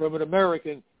job from an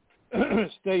American,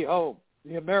 stay home.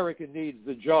 The American needs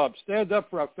the job. Stand up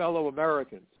for our fellow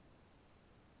Americans.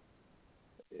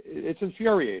 It's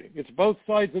infuriating. It's both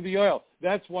sides of the aisle.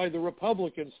 That's why the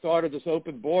Republicans started this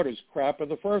open borders crap in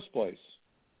the first place.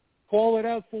 Call it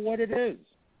out for what it is.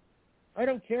 I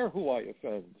don't care who I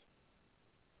offend.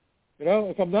 You know,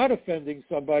 if I'm not offending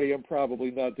somebody, I'm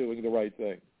probably not doing the right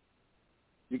thing.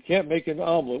 You can't make an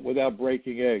omelet without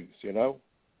breaking eggs, you know.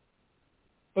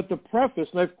 But the preface,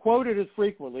 and I've quoted it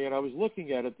frequently, and I was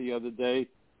looking at it the other day,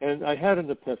 and I had an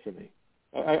epiphany.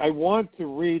 I want to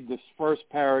read this first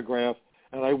paragraph,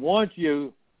 and I want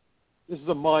you, this is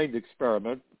a mind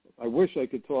experiment. I wish I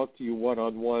could talk to you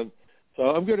one-on-one. So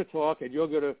I'm going to talk, and you're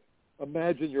going to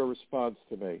imagine your response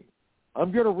to me.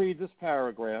 I'm going to read this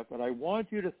paragraph, and I want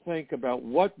you to think about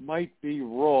what might be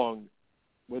wrong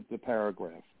with the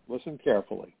paragraph. Listen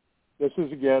carefully. This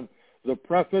is, again, the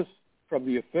preface from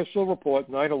the official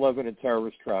report, 9/11 and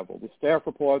Terrorist Travel, the staff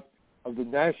report of the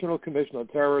National Commission on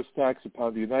Terrorist Attacks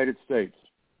upon the United States.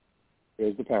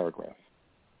 Here's the paragraph.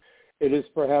 It is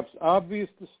perhaps obvious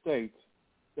to state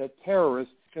that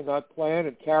terrorists cannot plan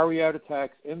and carry out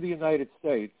attacks in the United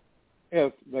States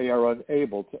if they are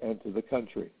unable to enter the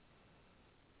country.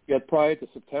 Yet prior to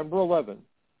September 11,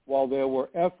 while there were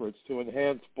efforts to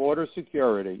enhance border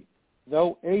security,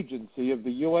 no agency of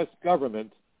the U.S.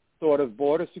 government thought of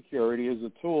border security as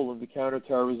a tool in the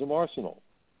counterterrorism arsenal.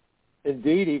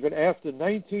 Indeed, even after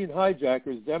 19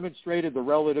 hijackers demonstrated the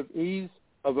relative ease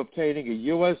of obtaining a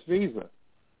U.S. visa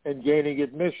and gaining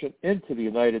admission into the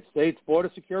United States,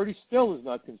 border security still is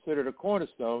not considered a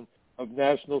cornerstone of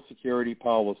national security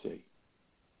policy.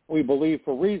 We believe,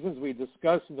 for reasons we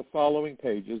discuss in the following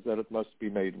pages, that it must be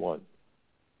made one.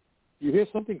 You hear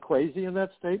something crazy in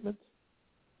that statement?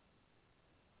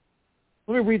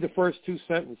 Let me read the first two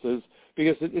sentences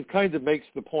because it kind of makes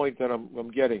the point that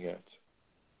I'm getting at.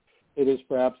 It is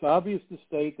perhaps obvious to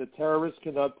state that terrorists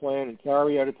cannot plan and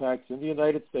carry out attacks in the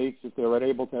United States if they are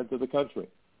unable to enter the country.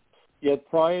 Yet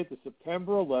prior to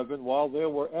September 11, while there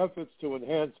were efforts to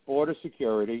enhance border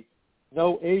security,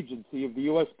 no agency of the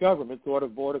U.S. government thought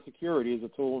of border security as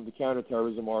a tool in the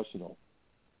counterterrorism arsenal.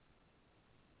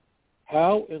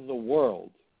 How in the world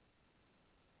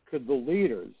could the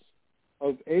leaders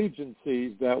of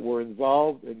agencies that were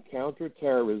involved in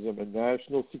counterterrorism and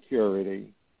national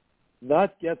security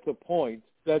not get the point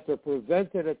that to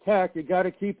prevent an attack, you got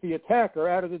to keep the attacker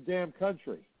out of the damn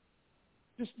country?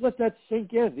 Just let that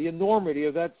sink in, the enormity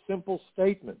of that simple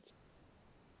statement.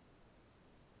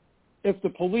 If the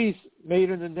police made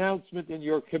an announcement in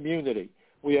your community,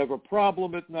 we have a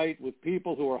problem at night with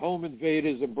people who are home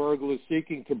invaders and burglars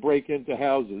seeking to break into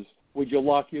houses, would you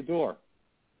lock your door?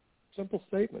 Simple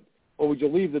statement. Or would you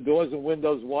leave the doors and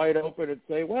windows wide open and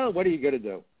say, well, what are you going to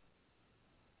do?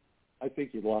 I think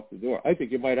you'd lock the door. I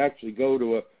think you might actually go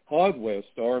to a hardware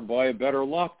store and buy a better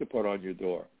lock to put on your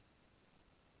door.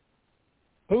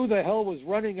 Who the hell was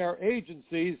running our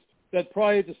agencies that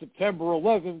prior to September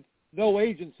 11th, no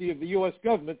agency of the U.S.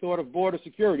 government thought of border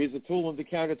security as a tool in the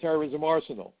counterterrorism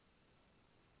arsenal?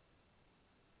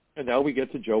 And now we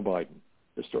get to Joe Biden,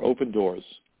 Mr. Open Doors.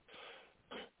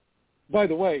 By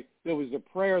the way, there was a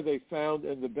prayer they found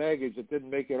in the baggage that didn't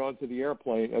make it onto the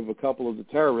airplane of a couple of the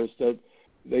terrorists that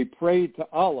they prayed to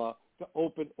Allah to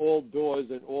open all doors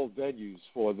and all venues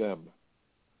for them,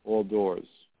 all doors.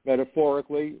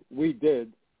 Metaphorically, we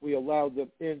did. We allowed them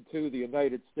into the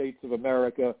United States of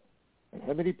America. And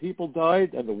how many people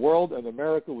died? And the world and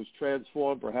America was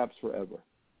transformed perhaps forever.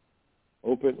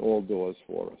 Open all doors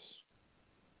for us.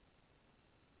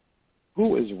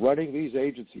 Who is running these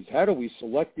agencies? How do we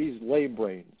select these lame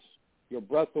brains? Your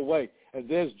breath away. And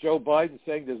there's Joe Biden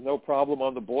saying there's no problem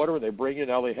on the border, and they bring in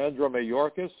Alejandro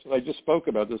Mayorkas. And I just spoke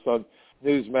about this on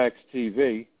Newsmax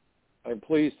TV. I'm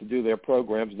pleased to do their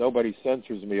programs. Nobody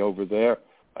censors me over there.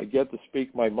 I get to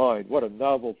speak my mind. What a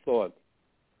novel thought.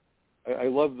 I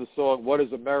love the song, What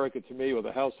is America to Me, or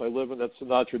The House I Live In, that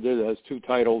Sinatra did. It has two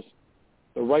titles.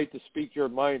 The right to speak your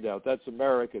mind out. That's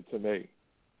America to me.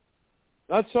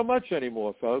 Not so much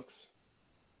anymore, folks.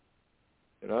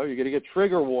 You know, you're going to get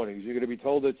trigger warnings. You're going to be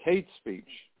told it's hate speech.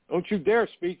 Don't you dare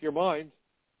speak your mind.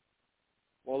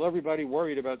 While everybody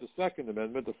worried about the Second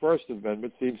Amendment, the First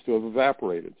Amendment seems to have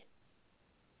evaporated.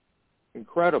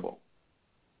 Incredible.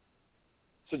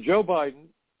 So Joe Biden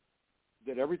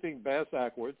did everything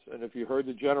backwards, and if you heard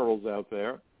the generals out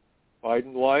there,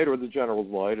 Biden lied or the generals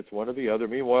lied. It's one or the other.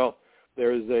 Meanwhile,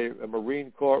 there is a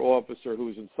Marine Corps officer who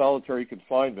is in solitary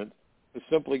confinement, is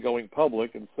simply going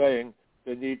public and saying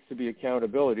there needs to be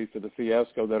accountability for the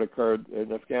fiasco that occurred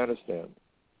in Afghanistan.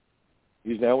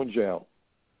 He's now in jail.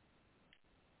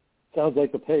 Sounds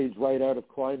like a page right out of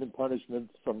Crime and Punishment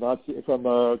from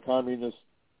communist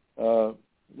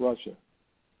Russia?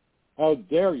 How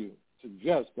dare you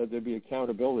suggest that there be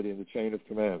accountability in the chain of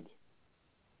command?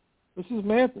 This is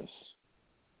madness.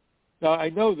 Now, I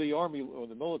know the Army or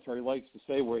the military likes to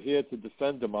say we're here to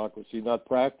defend democracy, not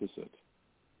practice it.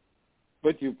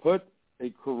 But you put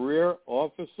a career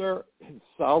officer in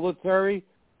solitary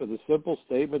for the simple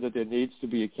statement that there needs to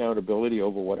be accountability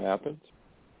over what happened?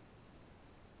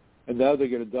 And now they're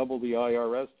going to double the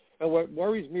IRS. And what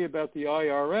worries me about the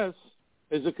IRS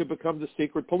is it could become the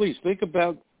secret police. Think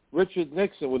about Richard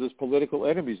Nixon with his political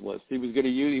enemies list. He was going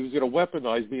to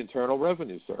weaponize the Internal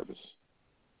Revenue Service.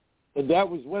 And that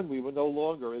was when we were no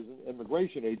longer, as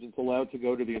immigration agents, allowed to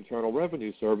go to the Internal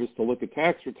Revenue Service to look at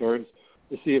tax returns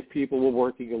to see if people were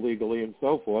working illegally and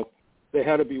so forth. They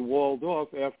had to be walled off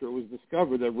after it was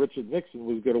discovered that Richard Nixon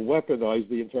was going to weaponize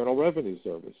the Internal Revenue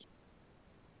Service.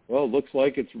 Well, it looks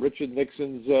like it's Richard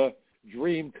Nixon's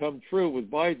dream come true with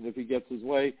Biden. If he gets his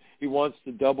way, he wants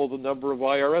to double the number of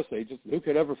IRS agents. Who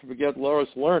could ever forget Lois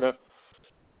Lerner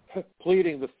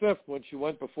pleading the fifth when she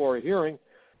went before a hearing,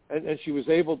 and she was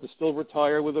able to still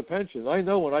retire with a pension. I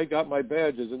know when I got my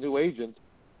badge as a new agent,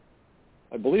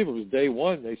 I believe it was day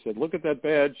one, they said, look at that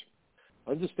badge,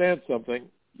 understand something.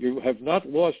 You have not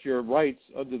lost your rights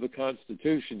under the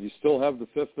Constitution. You still have the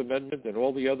Fifth Amendment and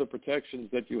all the other protections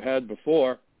that you had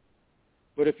before.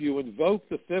 But if you invoke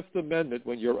the Fifth Amendment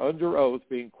when you're under oath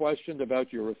being questioned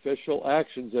about your official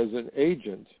actions as an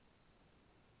agent,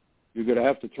 you're going to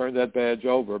have to turn that badge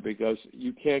over because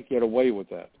you can't get away with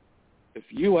that. If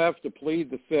you have to plead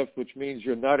the Fifth, which means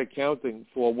you're not accounting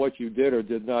for what you did or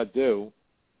did not do,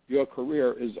 your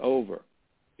career is over.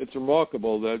 It's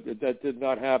remarkable that that did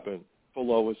not happen for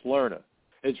Lois Lerner.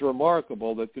 It's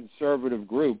remarkable that conservative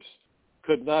groups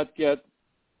could not get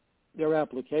their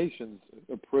applications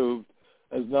approved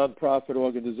as nonprofit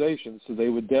organizations, so they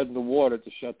were dead in the water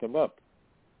to shut them up.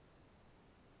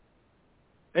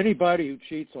 Anybody who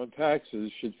cheats on taxes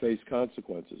should face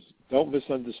consequences. Don't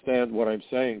misunderstand what I'm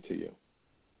saying to you.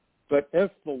 But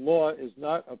if the law is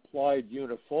not applied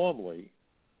uniformly,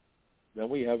 then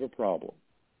we have a problem.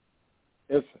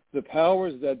 If the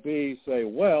powers that be say,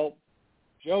 well,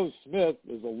 Joe Smith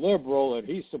is a liberal and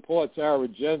he supports our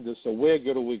agenda, so we're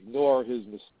going to ignore his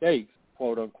mistakes,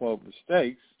 quote-unquote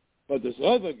mistakes, but this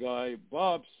other guy,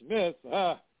 Bob Smith,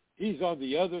 he's on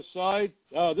the other side.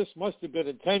 This must have been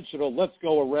intentional. Let's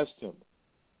go arrest him.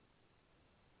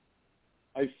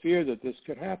 I fear that this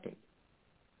could happen.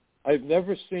 I've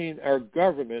never seen our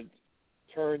government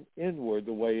turn inward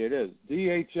the way it is.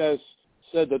 DHS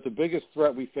said that the biggest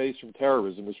threat we face from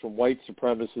terrorism is from white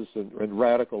supremacists and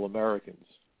radical Americans,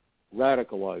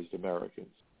 radicalized Americans.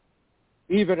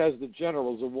 Even as the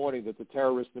generals are warning that the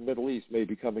terrorists in the Middle East may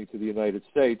be coming to the United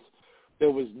States, there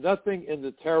was nothing in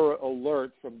the terror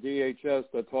alert from DHS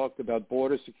that talked about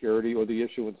border security or the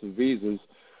issuance of visas,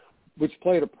 which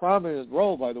played a prominent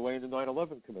role, by the way, in the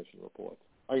 9/11 Commission report.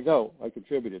 I know. I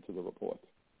contributed to the report.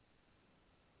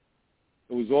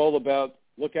 It was all about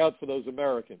look out for those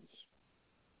Americans.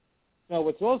 Now,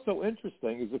 what's also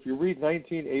interesting is if you read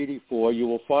 1984, you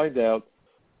will find out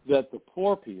that the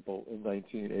poor people in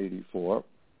 1984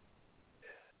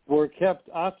 were kept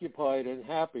occupied and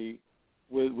happy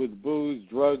with booze,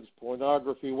 drugs,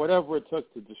 pornography, whatever it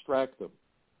took to distract them.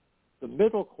 The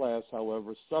middle class,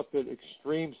 however, suffered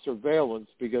extreme surveillance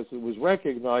because it was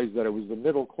recognized that it was the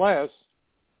middle class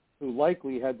who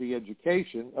likely had the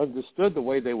education, understood the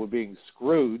way they were being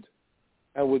screwed,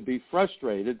 and would be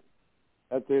frustrated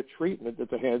at their treatment at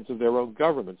the hands of their own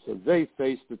government. So they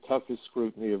faced the toughest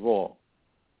scrutiny of all.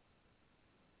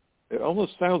 It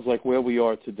almost sounds like where we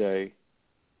are today,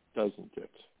 doesn't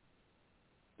it?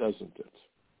 Doesn't it?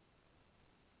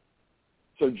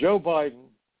 So Joe Biden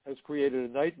has created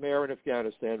a nightmare in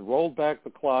Afghanistan, rolled back the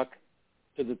clock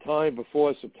to the time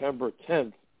before September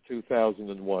 10th,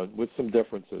 2001, with some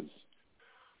differences.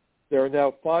 There are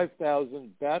now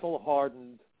 5,000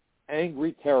 battle-hardened,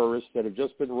 angry terrorists that have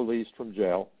just been released from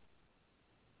jail.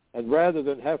 And rather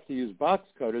than have to use box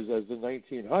cutters as the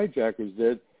 19 hijackers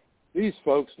did, these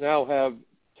folks now have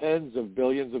tens of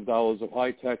billions of dollars of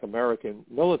high-tech American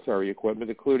military equipment,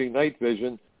 including night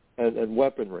vision and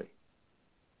weaponry.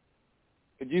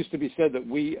 It used to be said that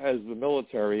we, as the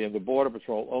military and the Border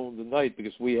Patrol, owned the night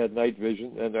because we had night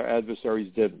vision and their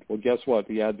adversaries didn't. Well, guess what?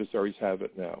 The adversaries have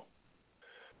it now.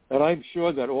 And I'm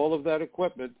sure that all of that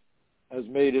equipment has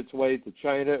made its way to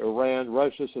China, Iran,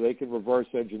 Russia, so they can reverse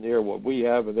engineer what we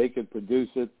have and they can produce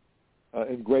it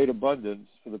in great abundance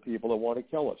for the people that want to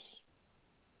kill us.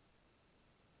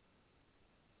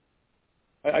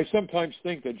 I sometimes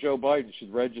think that Joe Biden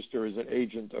should register as an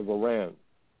agent of Iran.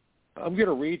 I'm going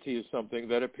to read to you something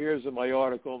that appears in my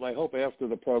article, and I hope after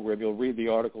the program you'll read the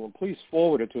article, and please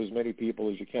forward it to as many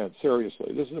people as you can.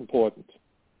 Seriously, this is important.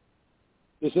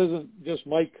 This isn't just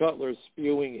Mike Cutler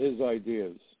spewing his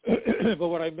ideas. But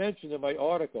what I mentioned in my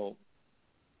article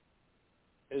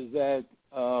is that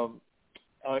on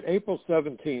April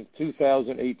 17,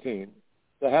 2018,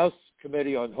 the House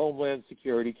Committee on Homeland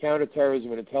Security,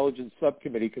 Counterterrorism, and Intelligence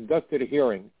Subcommittee conducted a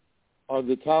hearing on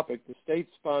the topic, the state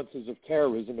sponsors of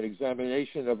terrorism, and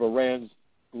examination of Iran's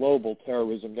global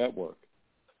terrorism network.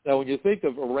 Now, when you think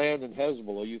of Iran and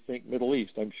Hezbollah, you think Middle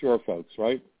East, I'm sure, folks,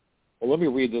 right? Well, let me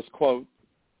read this quote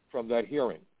from that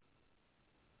hearing.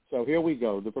 So here we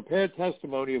go. The prepared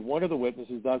testimony of one of the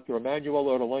witnesses, Dr. Emmanuel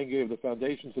Ottolenghi of the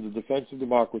Foundation for the Defense of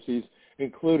Democracies,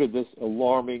 included this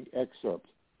alarming excerpt.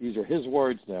 These are his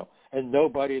words now, and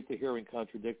nobody at the hearing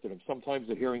contradicted him. Sometimes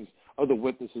at hearings, other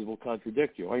witnesses will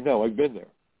contradict you. I know, I've been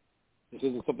there. This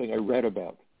isn't something I read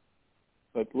about.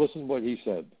 But listen what he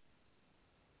said.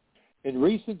 In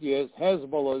recent years,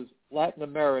 Hezbollah's Latin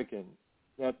American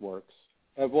networks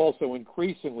have also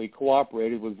increasingly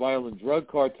cooperated with violent drug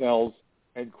cartels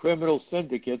and criminal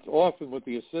syndicates, often with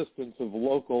the assistance of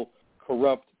local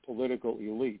corrupt political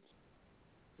elites.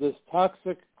 This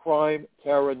toxic crime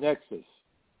terror nexus.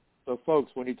 So,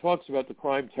 folks, when he talks about the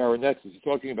crime terror nexus, he's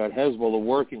talking about Hezbollah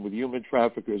working with human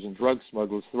traffickers and drug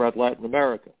smugglers throughout Latin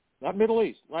America, not Middle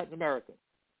East, Latin America.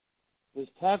 This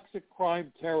toxic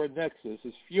crime terror nexus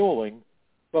is fueling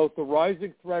both the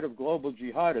rising threat of global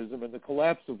jihadism and the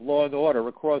collapse of law and order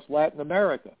across Latin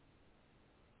America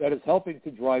that is helping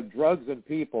to drive drugs and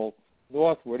people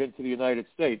northward into the United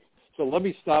States. So let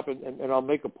me stop and I'll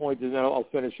make a point and then I'll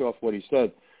finish off what he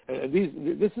said. And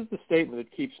this is the statement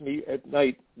that keeps me at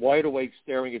night wide awake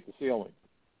staring at the ceiling.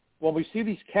 When we see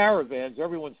these caravans,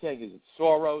 everyone's saying, is it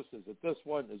Soros? Is it this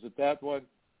one? Is it that one?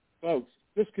 Folks,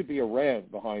 this could be Iran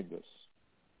behind this.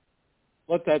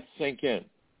 Let that sink in.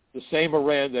 The same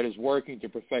Iran that is working to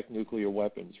perfect nuclear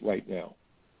weapons right now.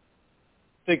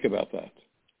 Think about that.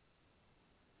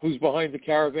 Who's behind the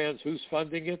caravans? Who's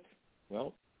funding it?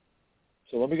 Well,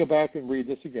 so let me go back and read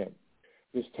this again.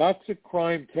 This toxic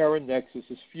crime terror nexus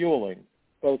is fueling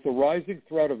both the rising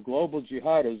threat of global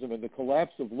jihadism and the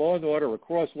collapse of law and order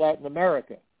across Latin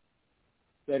America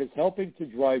that is helping to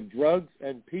drive drugs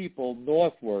and people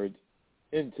northward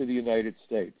into the United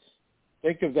States.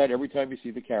 Think of that every time you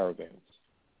see the caravans.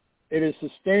 It is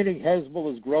sustaining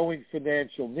Hezbollah's growing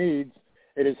financial needs.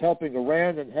 It is helping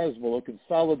Iran and Hezbollah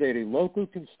consolidate a local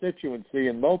constituency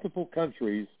in multiple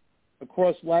countries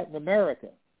across Latin America.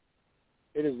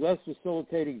 It is thus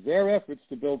facilitating their efforts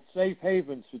to build safe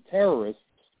havens for terrorists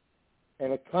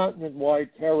and a continent-wide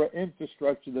terror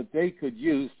infrastructure that they could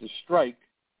use to strike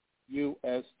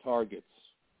U.S. targets.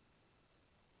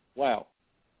 Wow.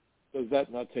 Does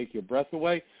that not take your breath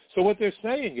away? So what they're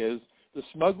saying is the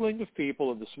smuggling of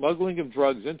people and the smuggling of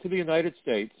drugs into the United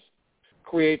States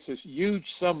creates this huge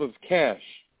sum of cash,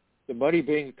 the money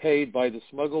being paid by the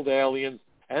smuggled aliens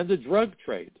and the drug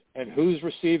trade. And who's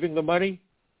receiving the money?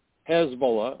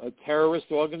 Hezbollah, a terrorist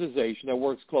organization that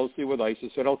works closely with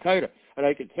ISIS and Al-Qaeda. And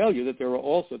I can tell you that there are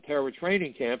also terror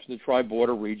training camps in the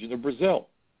tri-border region of Brazil.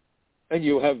 And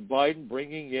you have Biden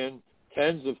bringing in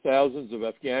tens of thousands of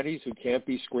Afghanis who can't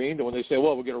be screened. And when they say,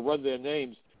 well, we're going to run their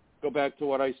names, go back to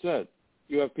what I said.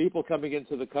 You have people coming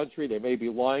into the country. They may be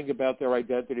lying about their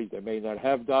identities. They may not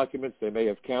have documents. They may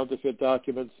have counterfeit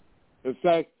documents. In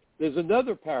fact, there's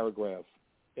another paragraph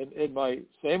in my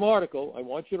same article. I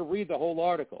want you to read the whole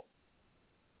article.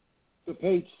 To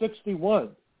page 61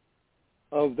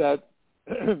 of that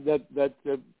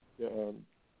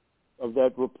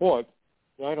report,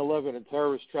 9/11 and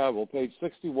terrorist travel, page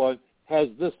 61 has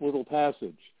this little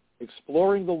passage: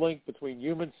 exploring the link between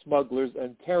human smugglers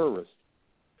and terrorists.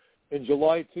 In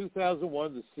July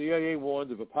 2001, the CIA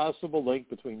warned of a possible link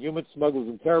between human smugglers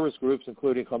and terrorist groups,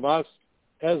 including Hamas,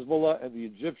 Hezbollah, and the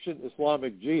Egyptian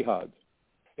Islamic Jihad.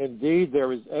 Indeed,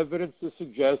 there is evidence to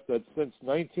suggest that since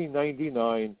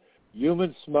 1999,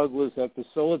 human smugglers have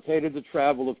facilitated the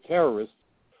travel of terrorists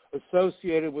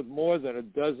associated with more than a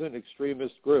dozen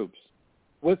extremist groups.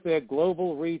 With their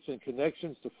global reach and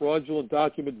connections to fraudulent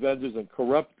document vendors and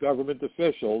corrupt government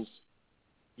officials,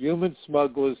 human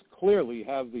smugglers clearly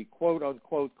have the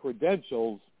quote-unquote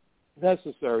credentials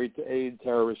necessary to aid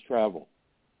terrorist travel.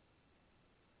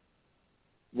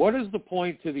 What is the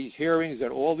point to these hearings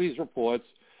and all these reports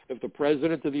if the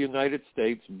President of the United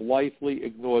States blithely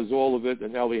ignores all of it?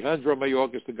 And Alejandro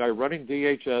Mayorkas, the guy running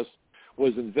DHS,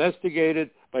 was investigated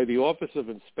by the Office of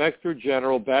Inspector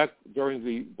General back during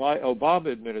the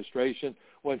Obama administration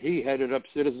when he headed up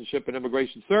Citizenship and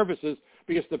Immigration Services,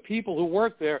 because the people who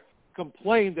worked there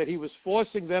complained that he was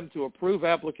forcing them to approve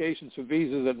applications for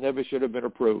visas that never should have been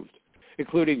approved,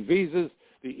 including visas,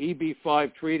 the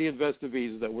EB-5 treaty investor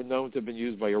visas that were known to have been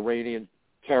used by Iranian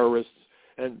terrorists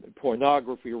and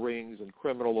pornography rings and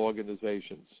criminal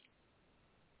organizations.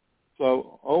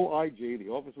 So OIG, the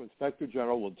Office of Inspector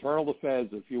General, Internal Affairs,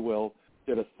 if you will,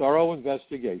 did a thorough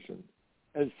investigation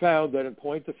and found that, in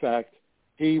point of fact,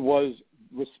 he was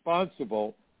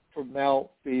responsible for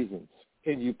malfeasance.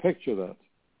 Can you picture that?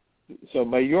 So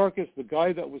Mayorkas, the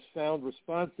guy that was found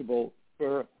responsible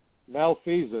for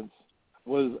malfeasance,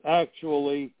 was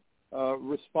actually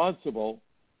responsible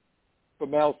for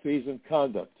malfeasant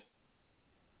conduct.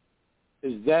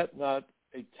 Is that not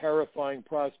a terrifying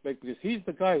prospect? Because he's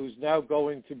the guy who's now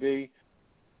going to be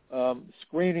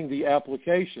screening the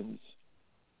applications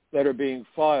that are being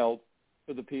filed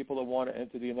for the people that want to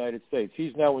enter the United States.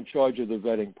 He's now in charge of the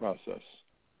vetting process.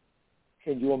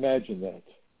 Can you imagine that?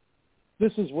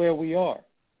 This is where we are.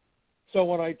 So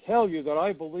when I tell you that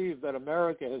I believe that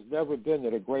America has never been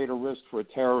at a greater risk for a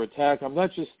terror attack, I'm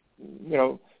not just,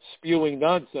 spewing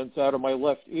nonsense out of my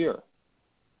left ear.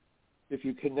 If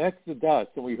you connect the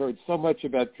dots, and we heard so much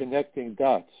about connecting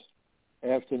dots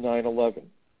after 9/11,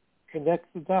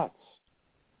 connect the dots.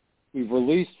 We've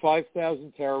released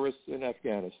 5,000 terrorists in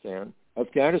Afghanistan.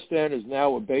 Afghanistan is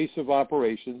now a base of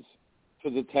operations for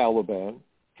the Taliban,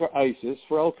 for ISIS,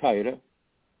 for Al-Qaeda.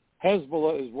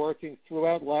 Hezbollah is working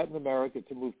throughout Latin America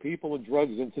to move people and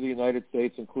drugs into the United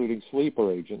States, including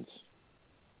sleeper agents.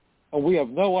 And we have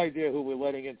no idea who we're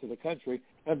letting into the country.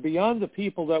 And beyond the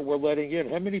people that we're letting in,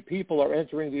 how many people are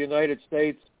entering the United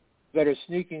States that are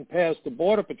sneaking past the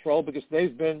Border Patrol because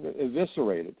they've been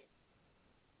eviscerated?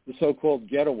 The so-called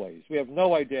getaways. We have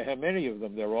no idea how many of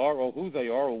them there are, or who they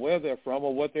are, or where they're from,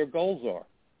 or what their goals are.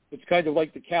 It's kind of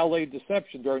like the Calais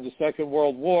deception during the Second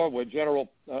World War, where General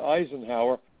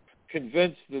Eisenhower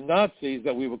convinced the Nazis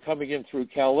that we were coming in through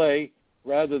Calais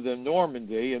rather than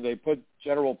Normandy, and they put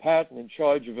General Patton in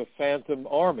charge of a phantom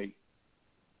army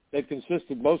that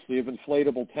consisted mostly of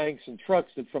inflatable tanks and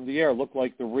trucks that from the air looked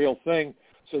like the real thing,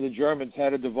 so the Germans had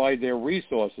to divide their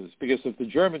resources, because if the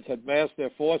Germans had massed their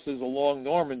forces along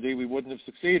Normandy, we wouldn't have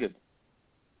succeeded.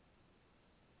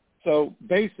 So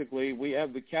basically, we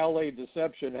have the Calais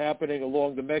deception happening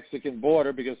along the Mexican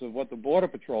border because of what the Border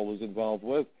Patrol is involved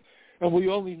with. And we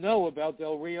only know about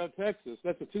Del Rio, Texas.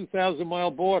 That's a 2,000-mile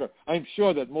border. I'm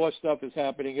sure that more stuff is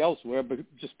happening elsewhere, but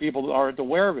just people aren't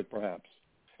aware of it, perhaps.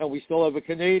 And we still have a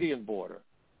Canadian border.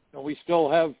 And we still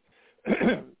have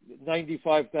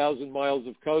 95,000 miles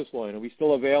of coastline. And we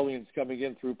still have aliens coming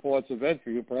in through ports of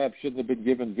entry who perhaps shouldn't have been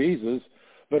given visas,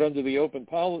 but under the open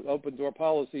door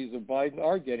policies of Biden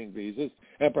are getting visas.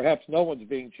 And perhaps no one's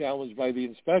being challenged by the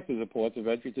inspectors at ports of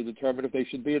entry to determine if they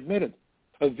should be admitted.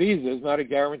 A visa is not a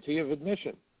guarantee of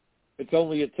admission. It's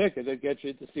only a ticket that gets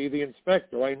you to see the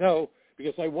inspector. I know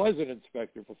because I was an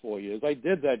inspector for 4 years. I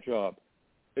did that job.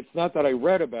 It's not that I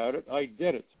read about it. I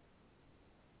did it.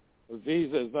 A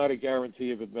visa is not a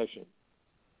guarantee of admission.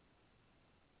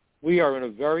 We are in a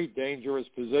very dangerous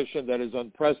position that is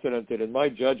unprecedented, in my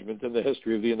judgment, in the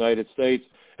history of the United States,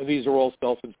 and these are all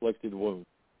self-inflicted wounds.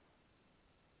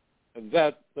 And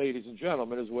that, ladies and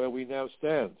gentlemen, is where we now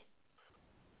stand.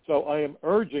 So I am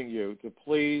urging you to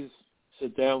please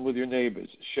sit down with your neighbors,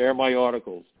 share my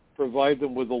articles, provide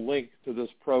them with a link to this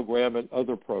program and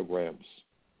other programs.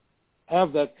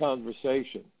 Have that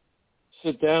conversation.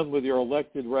 Sit down with your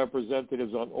elected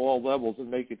representatives on all levels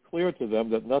and make it clear to them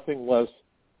that nothing less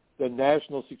than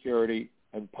national security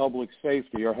and public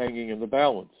safety are hanging in the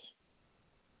balance.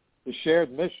 The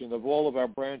shared mission of all of our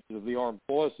branches of the armed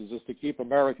forces is to keep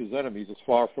America's enemies as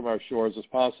far from our shores as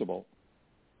possible.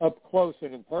 Up close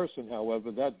and in person,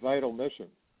 however, that vital mission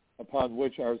upon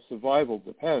which our survival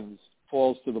depends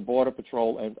falls to the Border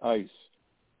Patrol and ICE.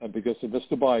 And because of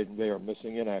Mr. Biden, they are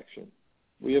missing in action.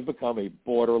 We have become a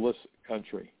borderless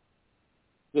country.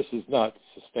 This is not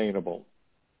sustainable.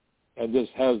 And this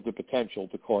has the potential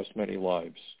to cost many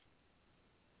lives.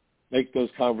 Make those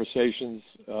conversations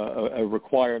a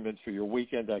requirement for your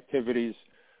weekend activities.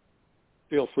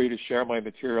 Feel free to share my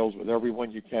materials with everyone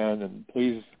you can, and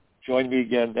please join me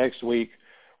again next week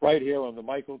right here on the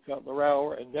Michael Cutler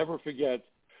Hour. And never forget,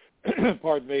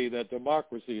 pardon me, that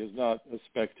democracy is not a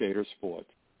spectator sport.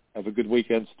 Have a good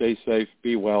weekend. Stay safe.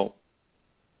 Be well.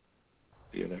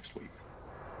 See you next week.